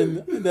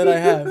description that I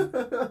have.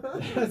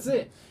 That's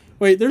it.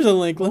 Wait, there's a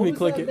link. Let What me was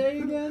click that it. day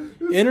again?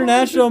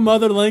 International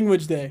Mother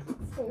Language Day.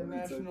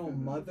 International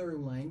Mother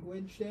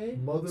Language Day.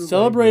 Mother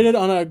Celebrated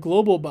on a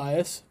global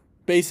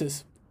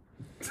basis.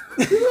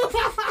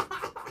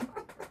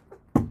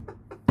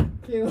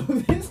 Caleb,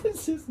 this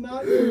is just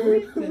not your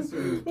week this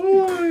week.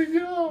 Oh my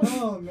god.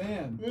 Oh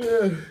man.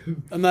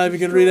 Man. I'm not even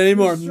going to read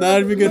anymore. I'm not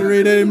even going to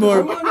read I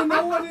anymore. want to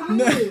know what it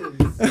No.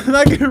 is. I'm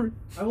not going to.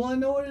 I want to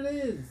know what it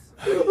is.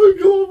 A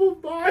global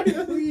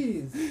bias.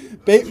 Please.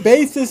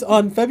 Basis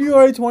on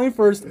February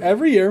 21st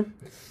every year,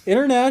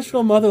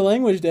 International Mother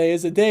Language Day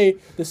is a day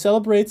that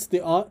celebrates the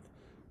honor.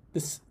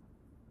 This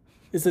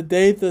is a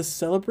day that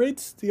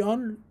celebrates the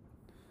honor.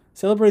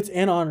 Celebrates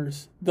and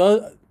honors.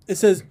 It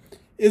says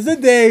is a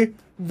day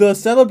that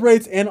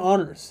celebrates and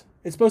honors.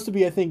 It's supposed to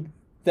be, I think,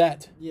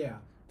 that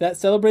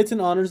celebrates and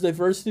honors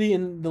diversity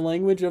in the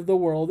language of the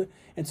world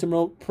and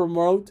to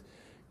promote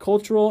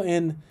cultural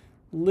and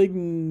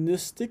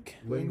linguistic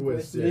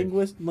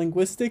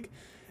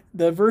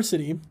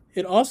diversity.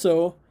 It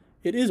also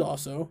It is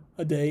also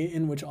a day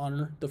in which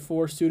honor the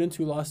 4 students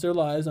who lost their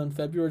lives on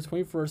February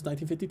 21st,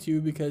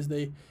 1952, because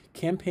they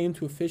campaigned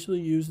to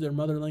officially use their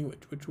mother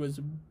language, which was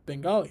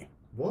Bengali.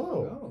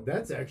 Whoa, Oh.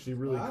 that's actually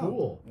really Wow.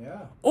 cool.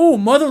 Yeah. Oh,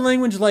 mother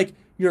language like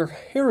your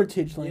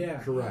heritage language. Yeah.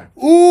 Correct.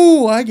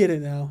 Ooh, I get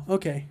it now.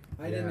 Okay.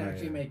 I didn't Yeah,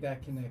 actually yeah. make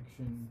that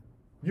connection.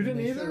 You didn't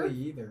initially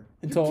either?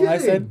 Until You're I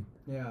said, kidding.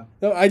 Yeah.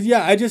 no,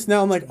 I just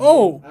now I'm like,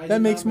 oh, I did that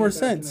not makes more make that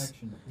sense.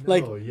 connection.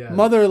 Like No, yeah.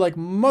 mother, like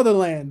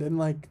motherland, and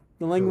like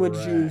the language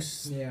you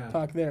Correct. Yeah.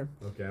 talk there.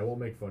 Okay, I won't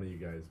make fun of you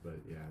guys, but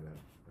yeah,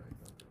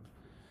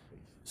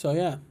 So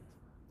yeah,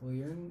 Well,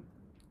 you're in.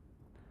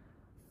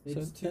 It's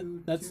So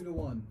two that's-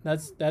 2-1.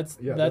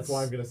 that's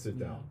why I'm gonna sit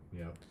Yeah. down.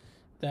 Yep.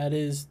 that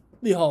is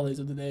the holidays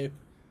of the day.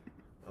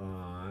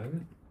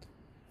 On.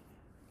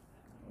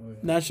 Oh, yeah.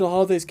 National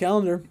Holidays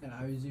calendar. And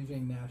I was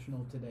using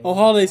national today. Oh,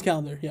 holidays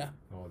calendar. Yeah.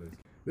 Holidays.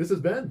 This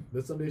has been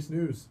the Sunday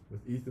Snooze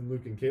with Ethan,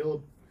 Luke, and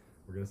Caleb.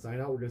 We're gonna sign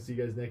out. We're gonna see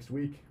you guys next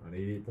week on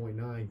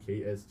 88.9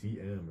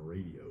 KSTM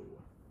Radio.